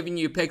to be giving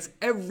you picks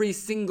every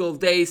single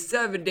day,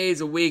 7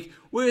 days a week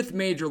with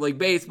Major League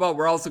Baseball.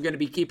 We're also going to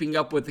be keeping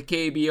up with the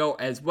KBO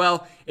as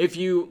well. If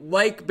you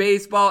like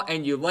baseball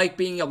and you like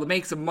being able to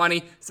make some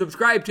money,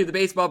 subscribe to the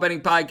Baseball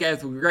Betting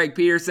Podcast with Greg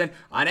Peterson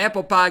on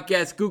Apple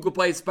Podcasts, Google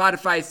Play,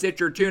 Spotify,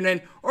 Stitcher,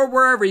 TuneIn, or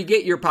wherever you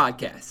get your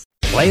podcasts.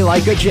 Play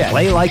like a Jet.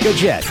 Play like a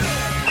Jet.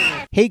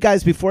 Hey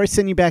guys, before I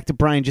send you back to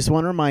Brian, just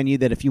want to remind you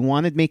that if you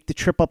want to make the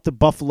trip up to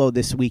Buffalo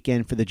this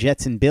weekend for the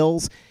Jets and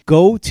Bills,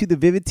 go to the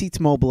Vivid Seats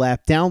mobile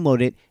app,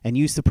 download it, and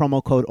use the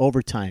promo code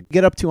OVERTIME.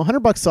 Get up to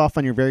 $100 off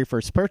on your very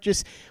first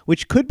purchase,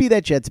 which could be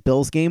that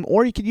Jets-Bills game,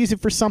 or you could use it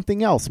for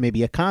something else,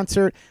 maybe a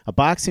concert, a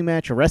boxing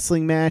match, a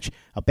wrestling match,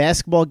 a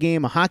basketball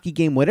game, a hockey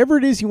game, whatever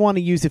it is you want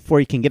to use it for.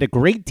 You can get a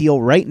great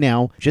deal right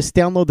now. Just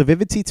download the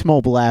Vivid Seats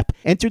mobile app,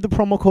 enter the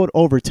promo code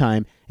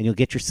OVERTIME, and you'll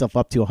get yourself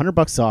up to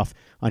 $100 off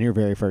on your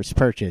very first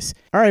purchase.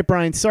 All right,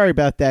 Brian, sorry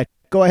about that.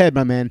 Go ahead,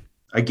 my man.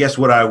 I guess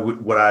what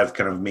I've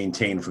kind of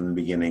maintained from the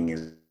beginning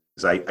is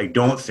I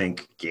don't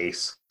think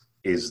Gase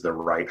is the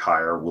right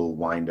hire, will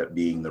wind up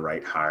being the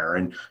right hire.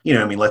 And,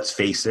 let's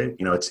face it,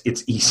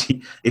 it's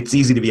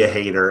easy to be a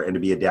hater and to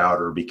be a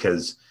doubter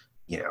because,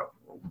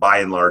 by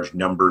and large,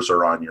 numbers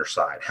are on your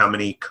side. How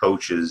many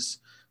coaches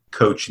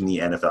coach in the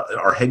NFL,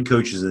 are head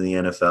coaches in the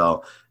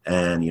NFL,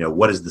 and,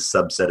 what is the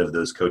subset of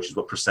those coaches?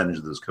 What percentage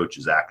of those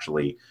coaches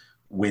actually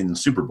win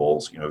Super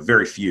Bowls?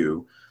 Very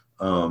few.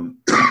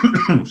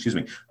 Excuse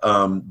me.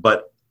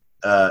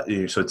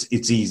 So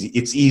it's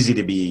easy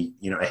to be,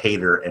 a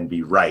hater and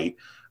be right.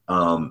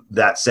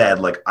 That said,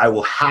 I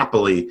will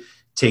happily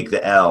take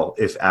the L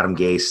if Adam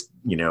Gase,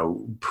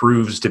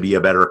 proves to be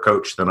a better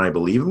coach than I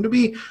believe him to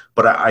be.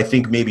 But I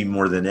think maybe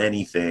more than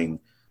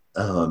anything,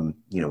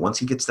 once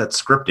he gets that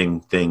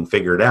scripting thing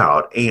figured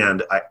out,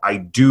 and I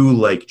do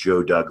like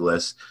Joe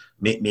Douglas,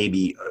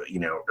 maybe,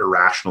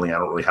 irrationally, I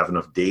don't really have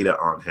enough data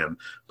on him,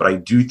 but I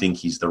do think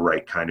he's the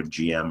right kind of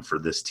GM for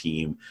this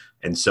team.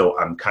 And so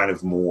I'm kind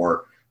of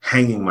more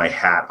hanging my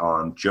hat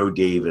on Joe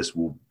Douglas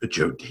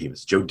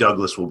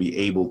will be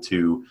able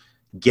to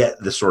get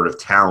the sort of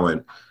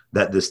talent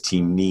that this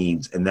team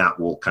needs, and that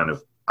will kind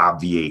of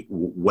obviate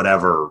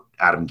whatever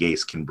Adam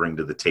Gase can bring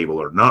to the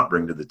table or not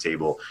bring to the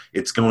table.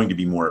 It's going to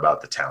be more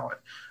about the talent.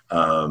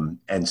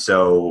 And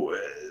so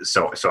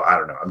I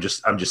don't know. I'm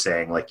just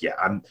saying, like,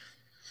 yeah,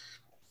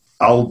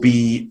 I'll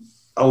be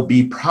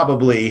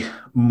probably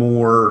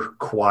more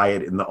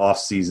quiet in the off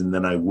season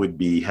than I would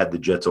be had the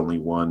Jets only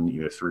won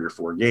 3 or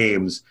 4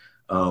 games.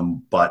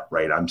 But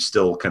right, I'm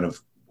still kind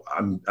of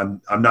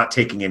I'm not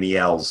taking any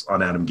L's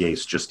on Adam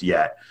Gase just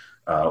yet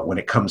when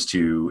it comes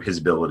to his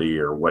ability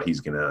or what he's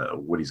gonna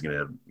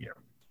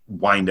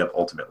wind up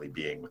ultimately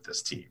being with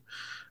this team.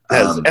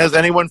 Has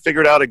anyone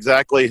figured out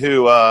exactly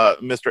who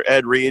Mr.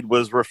 Ed Reed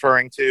was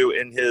referring to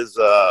in his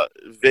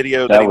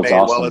video that he made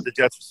while at the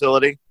Jets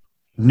facility?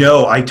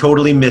 No, I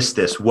totally missed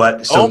this.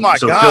 What? So, oh my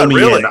so God! Fill me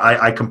Really? in.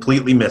 I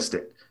completely missed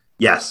it.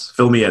 Yes,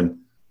 fill me in.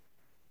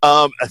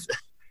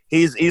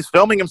 He's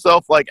filming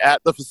himself like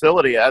at the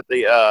facility, at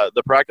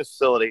the practice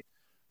facility.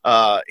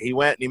 He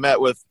went and he met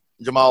with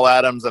Jamal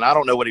Adams, and I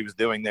don't know what he was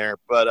doing there,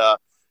 but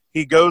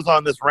he goes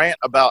on this rant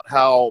about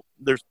how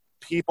there's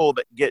people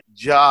that get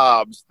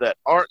jobs that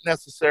aren't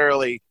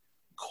necessarily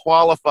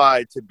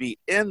qualified to be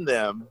in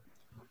them,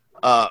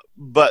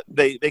 but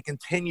they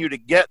continue to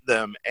get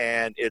them,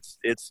 and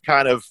it's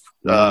kind of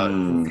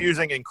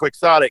confusing and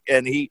quixotic.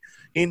 And he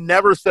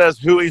never says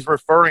who he's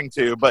referring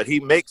to, but he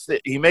makes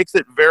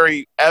it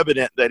very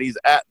evident that he's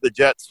at the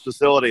Jets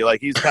facility.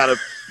 Like, he's kind of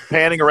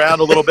panning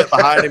around a little bit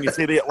behind him. You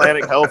see the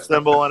Atlantic Health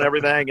symbol and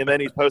everything, and then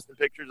he's posting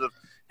pictures of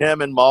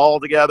him and Maul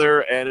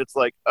together, and it's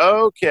like,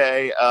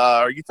 okay,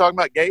 are you talking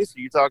about Gase? Are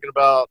you talking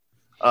about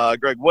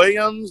Greg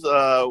Williams?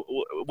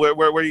 Where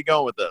are you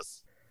going with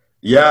this?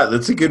 Yeah,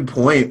 that's a good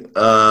point.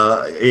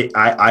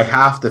 I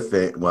have to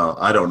think. Well,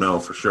 I don't know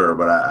for sure,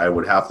 but I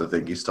would have to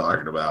think he's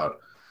talking about.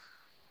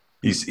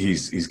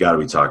 He's got to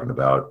be talking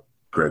about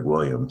Greg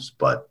Williams,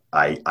 but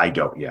I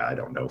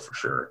don't know for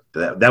sure.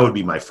 That would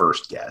be my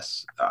first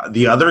guess.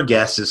 The other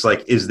guess is,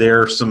 like, is he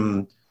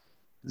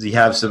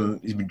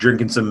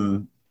drinking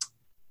some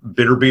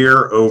bitter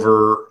beer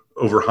over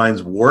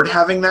Hines Ward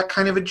having that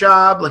kind of a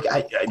job? Like,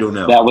 I don't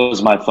know. That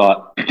was my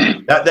thought.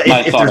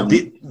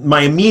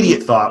 My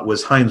immediate thought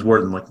was Hines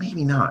Ward, and like,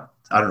 maybe not.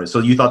 I don't know. So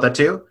you thought that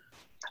too?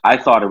 I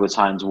thought it was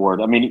Hines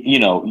Ward. I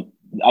mean,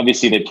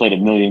 obviously they played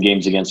 1,000,000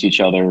 games against each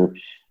other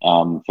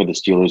for the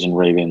Steelers and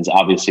Ravens.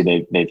 Obviously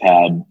they've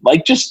had,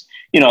 like, just,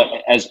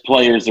 as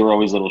players, there were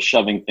always little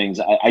shoving things.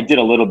 I did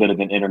a little bit of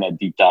an internet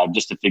deep dive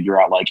just to figure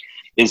out, like,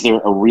 is there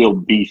a real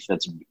beef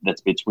that's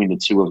between the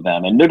two of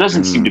them? And there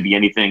doesn't seem to be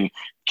anything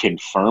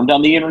confirmed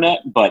on the internet.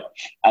 But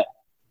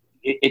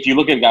if you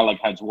look at a guy like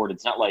Hines Ward,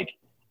 it's not like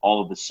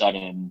all of a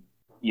sudden,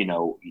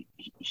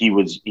 he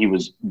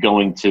was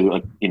going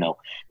to,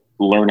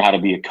 learn how to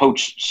be a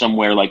coach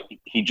somewhere. Like,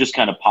 he just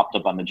kind of popped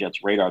up on the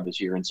Jets' radar this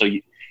year. And so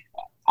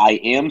I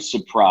am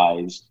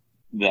surprised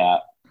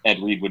that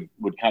Ed Reed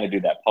would kind of do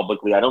that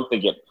publicly. I don't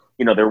think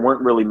there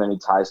weren't really many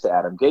ties to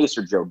Adam Gase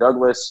or Joe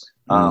Douglas.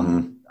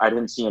 I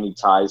didn't see any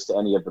ties to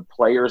any of the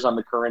players on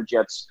the current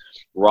Jets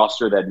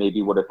roster that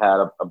maybe would have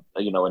had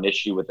an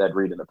issue with Ed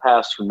Reed in the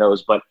past. Who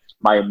knows? But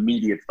my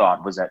immediate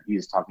thought was that he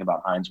was talking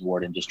about Hines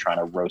Ward and just trying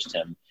to roast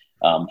him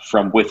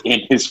from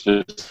within his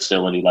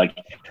facility. Like,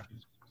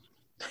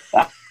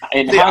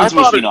 and Hines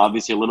was,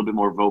 obviously a little bit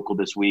more vocal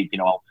this week.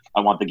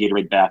 I want the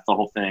Gatorade bath, the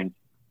whole thing.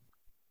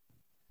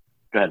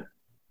 Go ahead.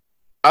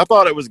 I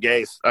thought it was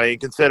Gase. I mean,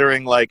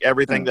 considering, like,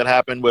 everything that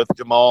happened with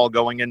Jamal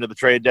going into the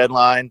trade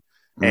deadline,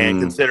 and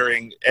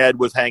considering Ed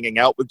was hanging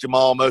out with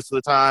Jamal most of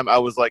the time, I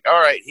was like, all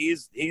right,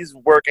 he's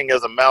working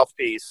as a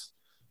mouthpiece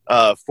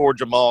for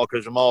Jamal,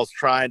 because Jamal's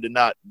trying to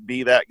not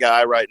be that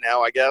guy right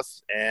now, I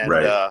guess.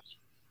 And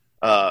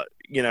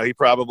he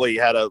probably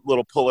had a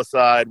little pull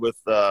aside with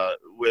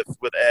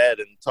Ed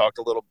and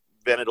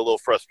vented a little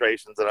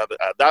frustrations, and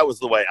that was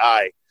the way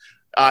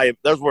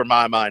that's where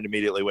my mind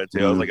immediately went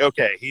to. I was like,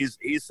 okay, he's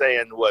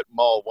saying what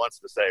Maul wants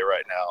to say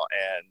right now,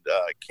 and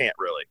can't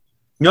really.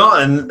 No,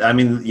 and I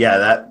mean, yeah,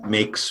 that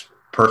makes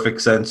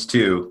perfect sense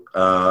too.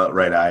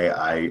 Right.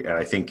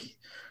 I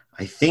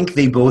think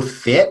they both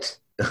fit.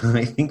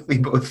 I think they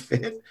both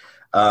fit.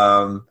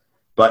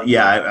 But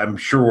yeah, I'm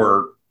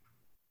sure.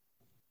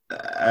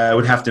 I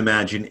would have to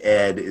imagine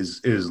Ed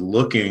is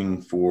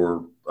looking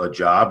for a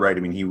job, right? I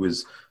mean, he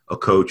was a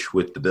coach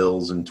with the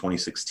Bills in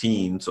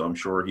 2016, so I'm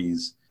sure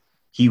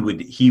he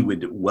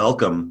would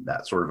welcome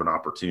that sort of an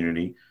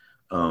opportunity.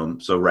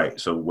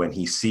 So when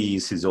he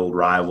sees his old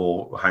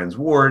rival Hines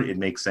Ward, it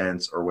makes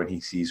sense. Or when he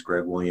sees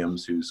Greg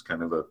Williams, who's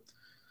kind of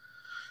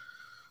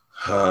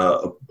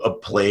a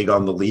plague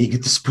on the league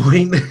at this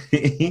point,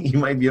 he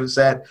might be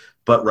upset.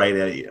 But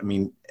right, I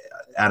mean,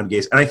 Adam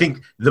Gase, and I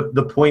think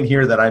the point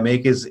here that I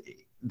make is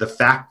the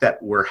fact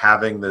that we're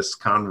having this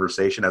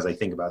conversation. As I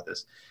think about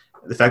this,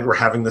 the fact that we're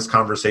having this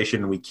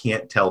conversation and we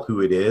can't tell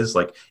who it is,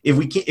 like if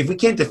we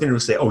can't definitively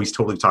say, oh, he's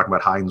totally talking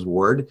about Hines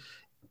Ward,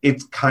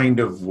 it's kind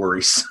of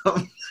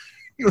worrisome,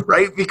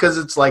 right? Because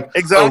it's like,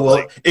 exactly. Oh,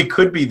 well, it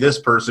could be this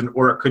person,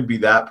 or it could be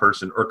that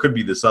person, or it could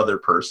be this other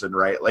person,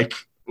 right? Like,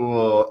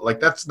 oh, like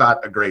that's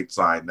not a great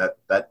sign.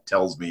 That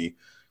tells me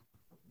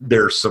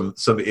there's some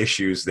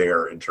issues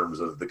there in terms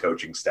of the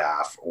coaching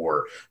staff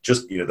or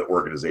just, you know, the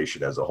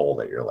organization as a whole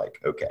that you're like,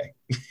 okay,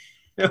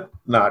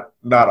 not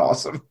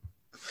awesome.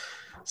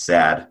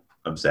 Sad.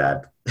 I'm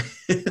sad.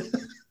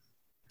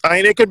 I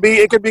mean, it could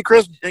be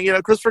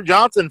Christopher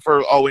Johnson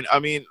for all we. I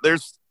mean,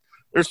 there's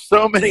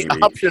so many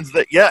options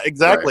that. Yeah,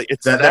 exactly. Right.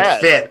 It's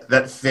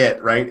that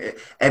fit, right?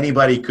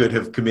 Anybody could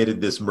have committed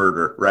this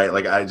murder, right?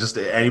 Like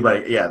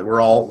anybody. Yeah,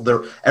 we're all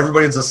there.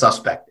 Everybody's a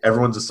suspect.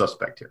 Everyone's a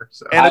suspect here.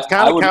 So. And it's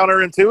kind of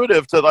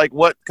counterintuitive to like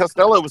what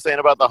Costello was saying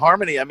about the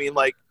harmony. I mean,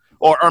 like,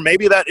 or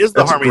maybe that is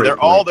the harmony. They're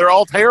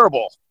all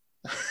terrible.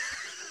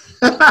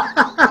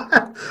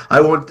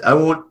 I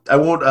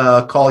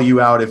won't call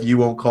you out if you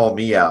won't call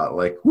me out.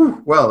 Like,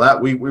 whew, well,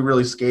 that we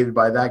really skated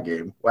by that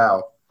game.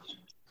 Wow.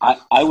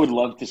 I would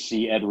love to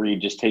see Ed Reed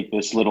just take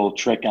this little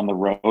trick on the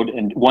road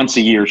and once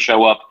a year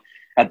show up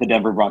at the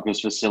Denver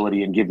Broncos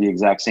facility and give the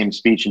exact same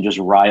speech and just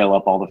rile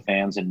up all the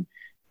fans and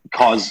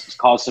cause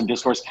some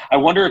discourse. I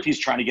wonder if he's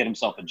trying to get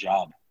himself a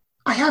job.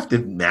 I have to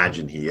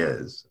imagine he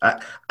is.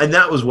 And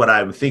that was what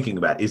I'm thinking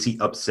about. Is he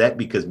upset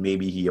because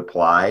maybe he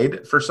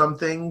applied for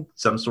something,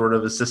 some sort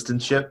of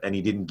assistantship, and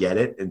he didn't get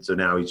it, and so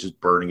now he's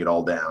just burning it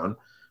all down,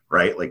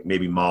 right? Like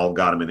maybe Maul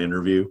got him an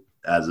interview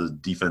as a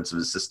defensive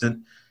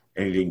assistant,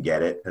 and he didn't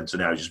get it, and so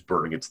now he's just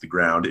burning it to the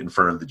ground in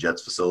front of the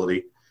Jets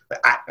facility.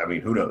 I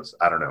mean, who knows?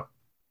 I don't know.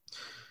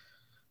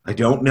 I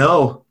don't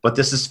know, but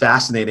this is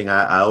fascinating.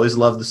 I always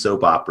love the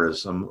soap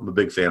operas. I'm a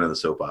big fan of the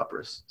soap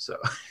operas, so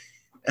 –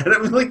 and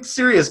I'm like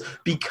serious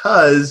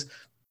because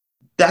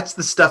that's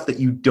the stuff that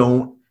you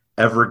don't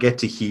ever get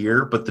to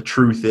hear. But the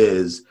truth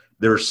is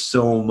there's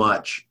so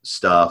much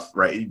stuff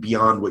right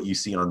beyond what you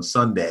see on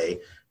Sunday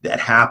that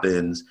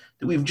happens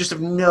that we just have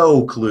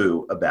no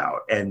clue about.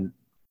 And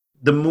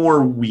the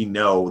more we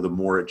know, the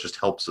more it just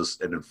helps us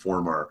and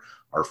inform our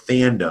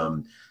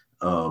fandom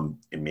and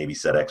maybe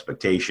set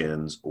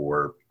expectations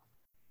or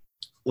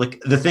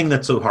like the thing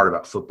that's so hard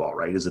about football,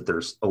 right, is that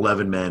there's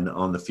 11 men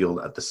on the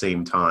field at the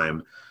same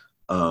time.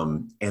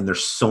 And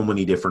there's so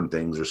many different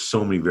things. There's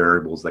so many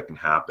variables that can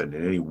happen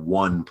in any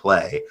one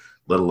play,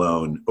 let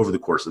alone over the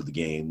course of the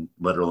game,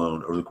 let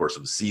alone over the course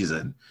of a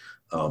season.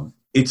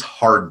 It's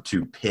hard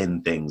to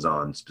pin things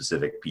on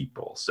specific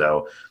people.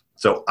 So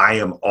I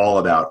am all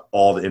about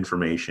all the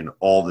information,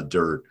 all the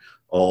dirt,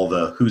 all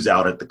the who's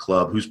out at the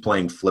club, who's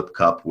playing flip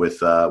cup with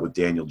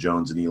Daniel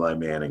Jones and Eli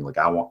Manning. Like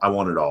I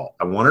want it all.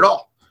 I want it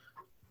all.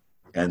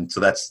 And so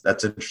that's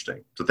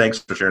interesting. So thanks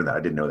for sharing that. I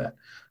didn't know that.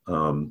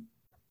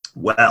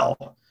 Well,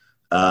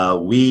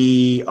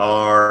 we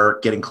are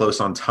getting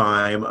close on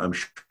time. I'm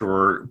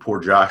sure poor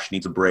Josh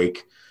needs a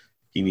break.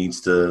 He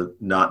needs to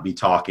not be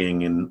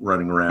talking and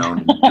running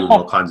around and doing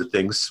all kinds of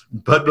things.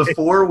 But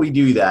before we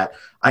do that,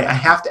 I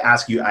have to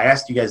ask you, I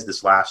asked you guys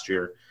this last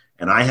year,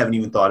 and I haven't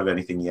even thought of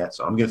anything yet,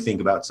 so I'm going to think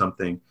about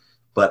something.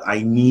 But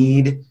I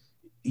need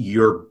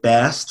your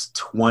best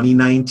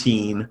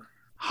 2019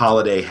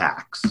 holiday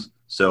hacks.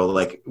 So,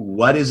 like,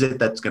 what is it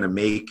that's going to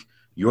make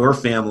your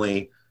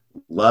family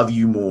love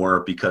you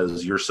more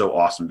because you're so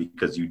awesome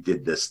because you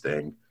did this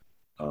thing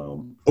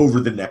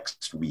over the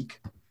next week?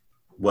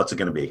 What's it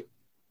going to be?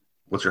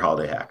 What's your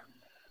holiday hack?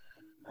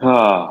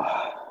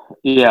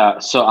 Yeah.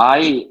 So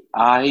I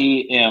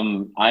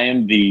am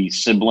the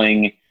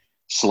sibling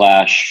 /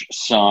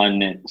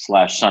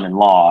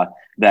 son/son-in-law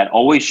that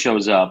always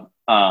shows up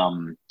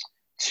to,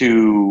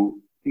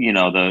 you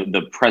know,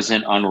 the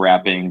present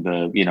unwrapping,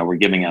 we're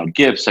giving out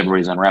gifts,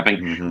 everybody's unwrapping.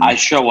 Mm-hmm. I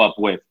show up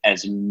with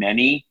as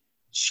many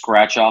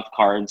scratch off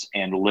cards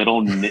and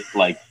little yes.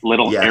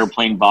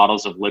 airplane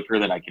bottles of liquor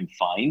that I can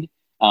find,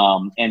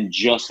 and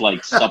just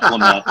like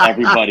supplement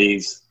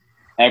everybody's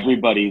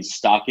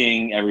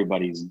stocking,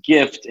 everybody's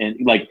gift. And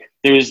like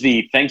there's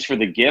the thanks for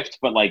the gift,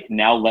 but like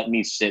now let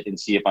me sit and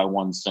see if I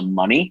won some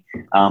money.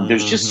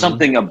 There's just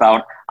something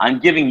about I'm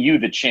giving you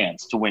the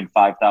chance to win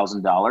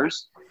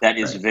 $5,000 that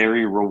is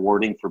very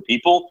rewarding for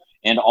people.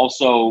 And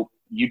also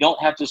you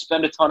don't have to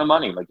spend a ton of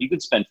money. Like you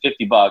could spend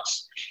 $50,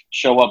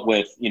 show up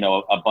with,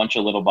 a bunch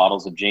of little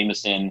bottles of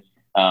Jameson,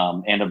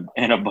 and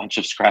a bunch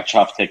of scratch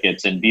off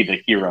tickets and be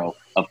the hero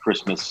of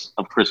Christmas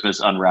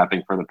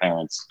unwrapping for the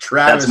parents.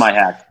 Travis, that's my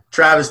hack.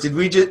 Travis,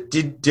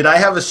 did I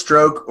have a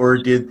stroke, or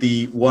did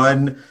the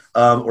one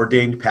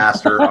ordained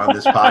pastor on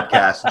this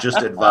podcast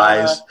just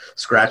advise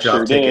scratch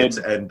off tickets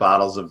and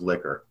bottles of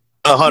liquor?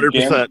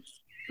 100%.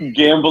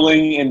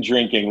 Gambling and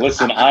drinking.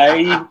 Listen,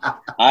 I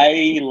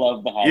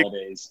love the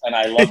holidays, and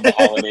I love the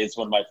holidays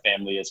when my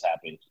family is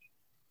happy.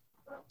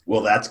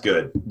 Well, that's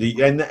good.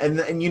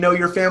 And you know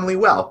your family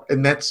well,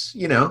 and that's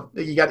you got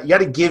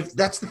to give.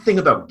 That's the thing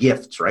about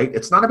gifts, right?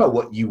 It's not about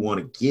what you want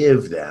to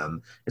give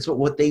them; it's about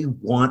what they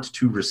want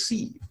to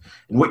receive.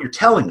 And what you're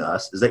telling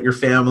us is that your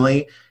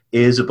family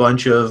is a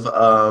bunch of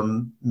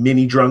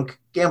mini drunk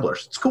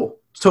gamblers. It's cool.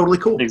 It's totally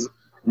cool.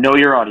 Know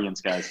your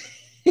audience, guys.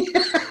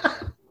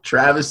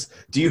 Travis,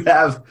 do you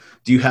have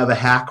a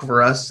hack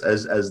for us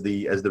as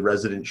the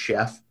resident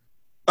chef?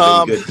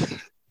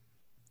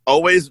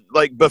 Always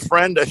like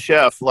befriend a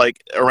chef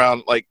like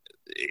around like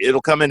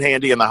it'll come in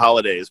handy in the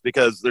holidays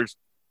because there's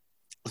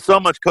so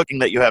much cooking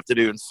that you have to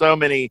do and so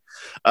many,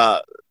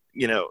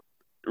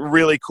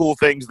 really cool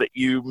things that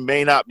you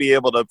may not be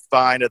able to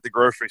find at the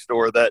grocery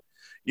store that,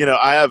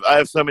 I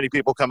have so many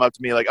people come up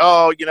to me like,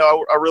 oh,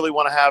 I really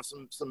want to have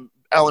some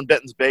Alan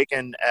Benton's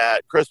bacon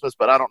at Christmas,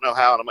 but I don't know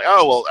how. And I'm like,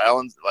 oh, well,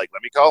 Alan's like,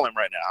 let me call him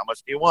right now. How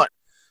much do you want?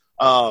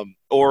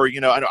 Or,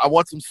 I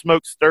want some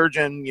smoked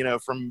sturgeon,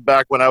 from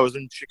back when I was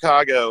in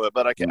Chicago,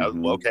 but I can't,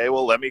 okay,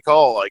 well, let me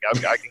call. Like I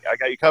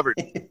got you covered.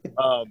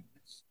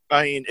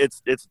 I mean,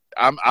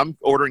 I'm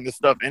ordering this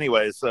stuff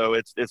anyway, so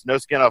it's no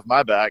skin off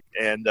my back.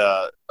 And,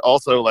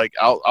 also like,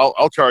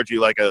 I'll charge you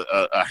like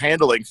a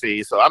handling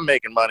fee. So I'm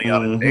making money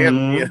on it.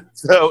 And,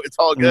 so it's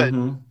all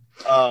good.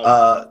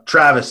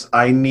 Travis,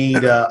 I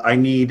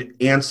need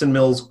Anson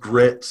Mills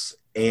grits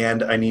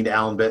and I need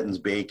Alan Benton's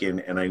bacon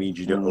and I need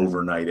you to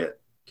overnight it.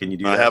 Can you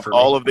do that? I have for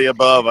all me? of the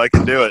above. I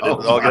can do it.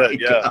 It's all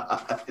good.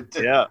 Yeah.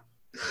 Yeah.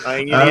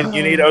 I mean,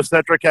 you need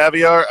Ocetra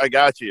caviar. I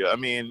got you. I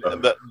mean,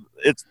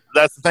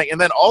 that's the thing.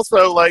 And then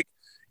also, like,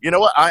 you know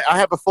what? I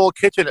have a full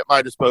kitchen at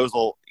my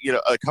disposal.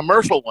 A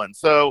commercial one.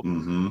 So,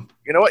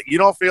 you know what? You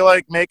don't feel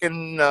like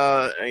making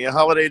a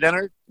holiday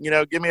dinner?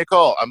 Give me a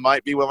call. I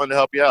might be willing to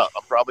help you out.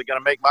 I'm probably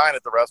going to make mine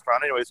at the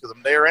restaurant anyways because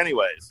I'm there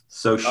anyways.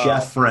 So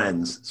chef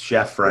friends.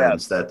 Yes.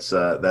 That's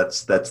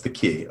the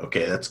key.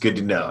 Okay, that's good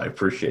to know. I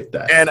appreciate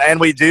that. And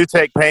we do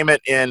take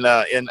payment in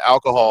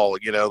alcohol.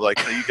 Like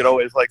so you could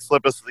always like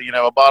slip us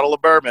a bottle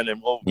of bourbon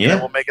and we'll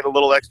make it a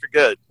little extra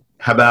good.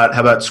 How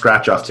about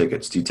scratch off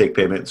tickets? Do you take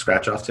payment in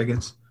scratch off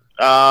tickets?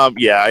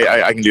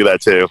 Yeah, I can do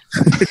that too.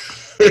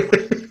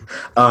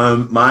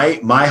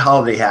 My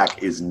holiday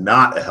hack is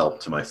not a help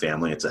to my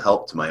family. It's a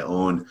help to my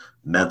own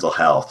mental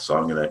health. So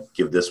I'm going to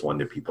give this one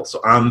to people.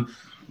 So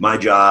my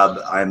job,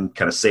 I'm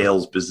kind of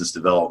sales, business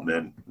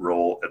development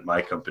role at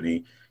my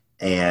company.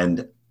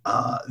 And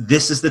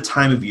this is the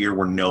time of year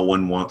where no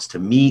one wants to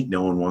meet.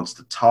 No one wants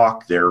to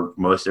talk.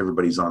 Most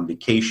everybody's on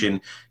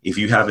vacation. If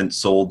you haven't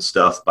sold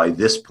stuff by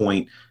this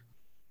point,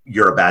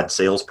 you're a bad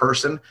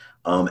salesperson.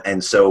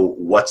 And so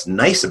what's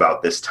nice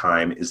about this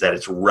time is that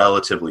it's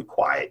relatively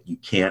quiet. You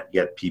can't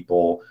get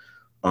people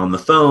on the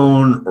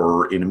phone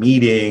or in a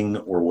meeting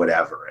or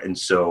whatever. And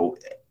so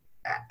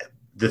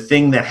the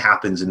thing that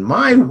happens in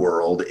my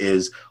world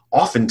is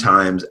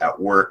oftentimes at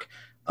work,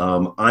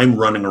 I'm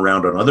running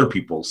around on other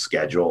people's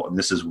schedule. And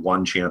this is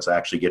one chance I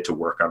actually get to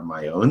work on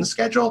my own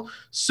schedule.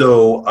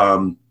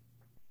 So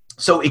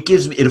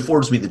it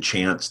affords me the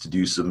chance to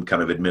do some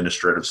kind of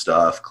administrative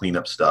stuff,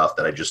 cleanup stuff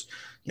that I just,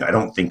 I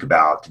don't think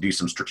about, to do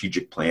some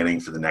strategic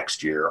planning for the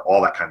next year,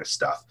 all that kind of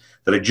stuff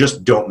that I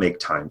just don't make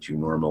time to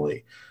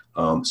normally.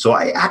 So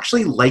I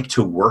actually like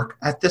to work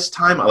at this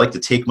time. I like to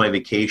take my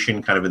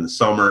vacation kind of in the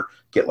summer,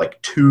 get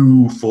like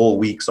 2 full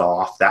weeks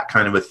off, that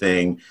kind of a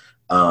thing.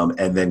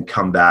 And then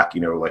come back,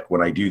 like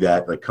when I do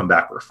that, like come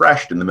back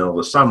refreshed in the middle of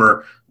the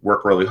summer,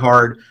 work really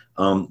hard.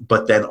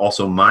 But then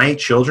also my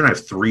children, I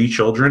have 3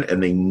 children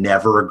and they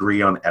never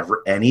agree on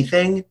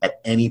anything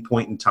at any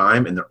point in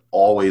time. And they're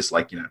always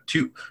like,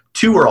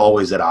 two are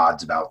always at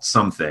odds about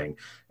something.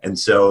 And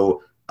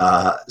so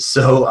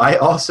I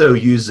also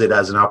use it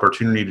as an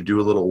opportunity to do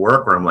a little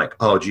work where I'm like,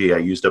 oh, gee, I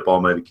used up all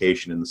my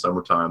vacation in the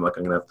summertime. Like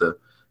I'm going to have to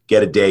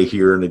get a day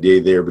here and a day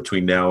there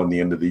between now and the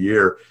end of the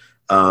year.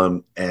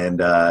 And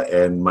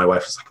my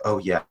wife is like, oh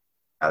yeah,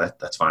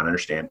 that's fine. I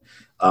understand.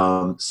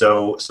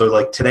 So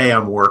like today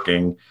I'm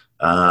working,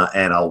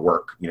 and I'll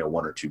work, 1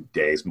 or 2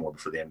 days more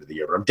before the end of the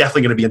year, but I'm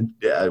definitely going to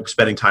be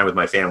spending time with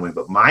my family.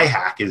 But my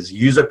hack is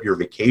use up your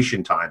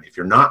vacation time. If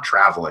you're not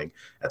traveling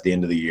at the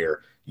end of the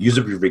year, use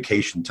up your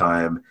vacation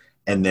time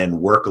and then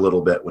work a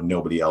little bit when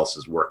nobody else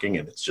is working.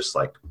 And it's just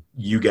like,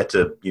 you get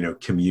to,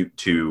 commute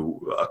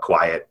to a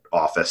quiet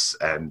office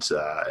and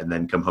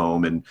then come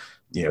home and,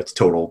 it's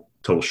total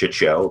shit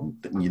show.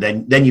 Then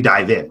you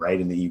dive in right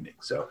in the evening.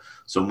 So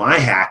my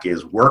hack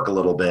is work a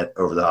little bit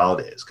over the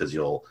holidays because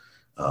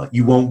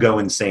you won't go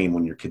insane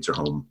when your kids are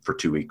home for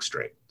 2 weeks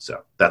straight.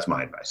 So that's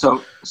my advice.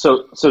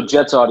 So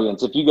Jets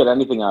audience, if you get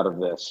anything out of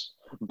this,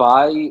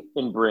 buy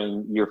and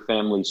bring your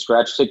family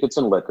scratch tickets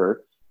and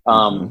liquor.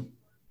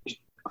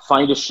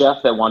 Find a chef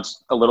that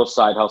wants a little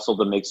side hustle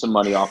to make some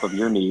money off of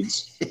your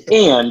needs,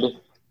 and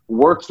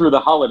work through the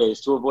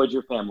holidays to avoid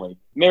your family.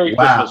 Merry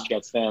Christmas,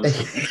 Jets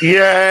fans.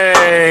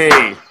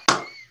 Yay!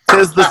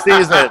 'Tis the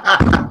season.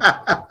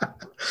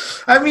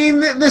 I mean,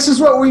 this is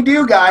what we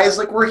do, guys.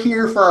 Like, we're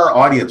here for our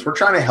audience. We're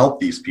trying to help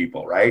these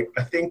people, right?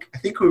 I think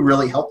we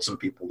really helped some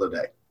people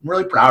today. I'm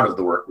really proud of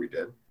the work we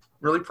did.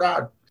 Really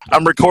proud.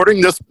 I'm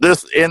recording this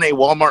in a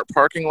Walmart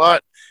parking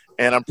lot,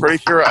 and I'm pretty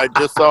sure I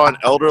just saw an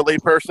elderly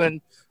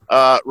person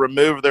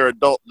remove their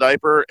adult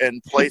diaper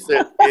and place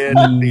it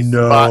in the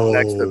spot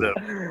next to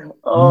them.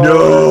 Oh.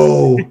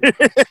 No.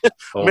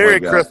 Merry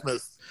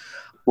Christmas.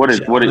 What a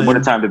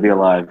time to be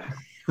alive.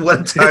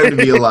 What a time to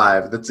be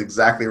alive. That's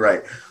exactly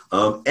right.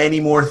 Any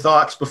more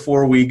thoughts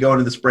before we go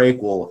into this break?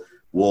 We'll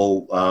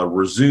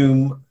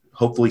resume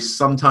hopefully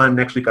sometime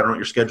next week. I don't know what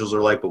your schedules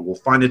are like, but we'll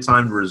find a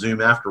time to resume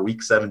after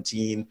week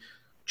 17.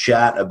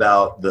 chat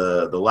about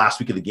the last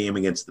week of the game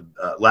against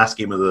the last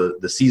game of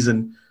the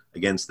season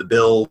against the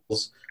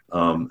Bills.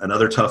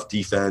 Another tough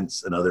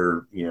defense,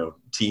 another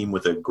team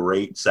with a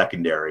great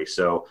secondary.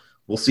 So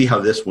we'll see how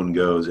this one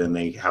goes, and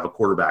they have a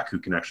quarterback who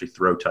can actually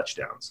throw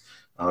touchdowns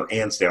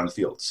and stay on the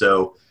field.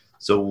 So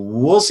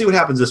we'll see what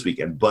happens this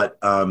weekend. But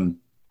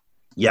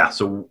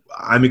so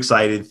I'm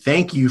excited.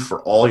 Thank you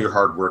for all your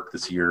hard work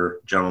this year,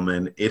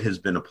 gentlemen. It has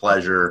been a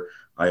pleasure.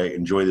 I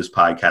enjoy this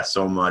podcast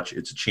so much.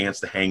 It's a chance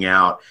to hang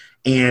out.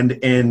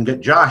 And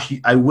Josh,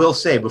 I will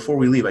say before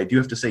we leave, I do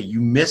have to say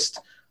you missed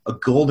a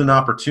golden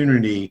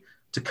opportunity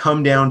to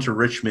come down to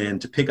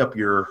Richmond to pick up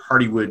your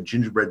Hardywood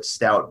Gingerbread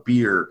Stout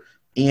beer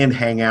and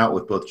hang out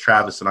with both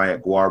Travis and I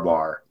at Guar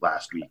Bar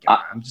last week.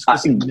 I'm just going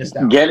to say you missed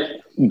out.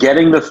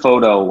 Getting the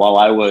photo while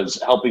I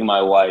was helping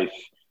my wife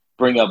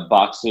bring up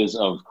boxes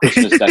of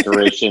Christmas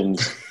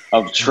decorations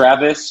of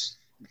Travis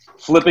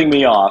flipping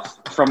me off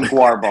from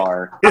Guar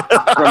Bar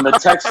from the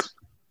text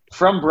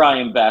from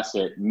Brian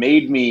Bassett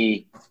made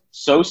me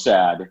so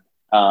sad.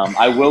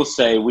 I will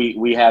say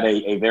we had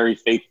a very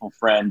faithful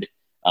friend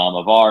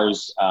of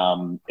ours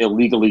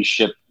illegally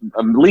shipped,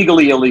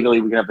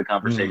 illegally, we can have the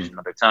conversation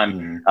another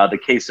time. The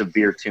case of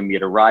beer to me.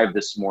 It arrived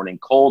this morning,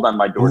 cold on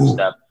my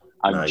doorstep.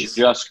 I'm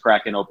just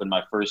cracking open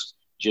my first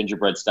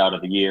gingerbread stout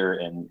of the year,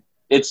 and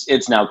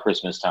it's now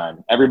Christmas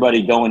time.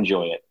 Everybody go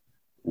enjoy it.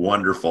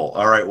 Wonderful.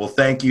 All right. Well,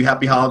 thank you.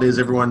 Happy holidays,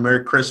 everyone.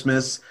 Merry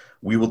Christmas.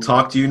 We will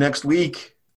talk to you next week.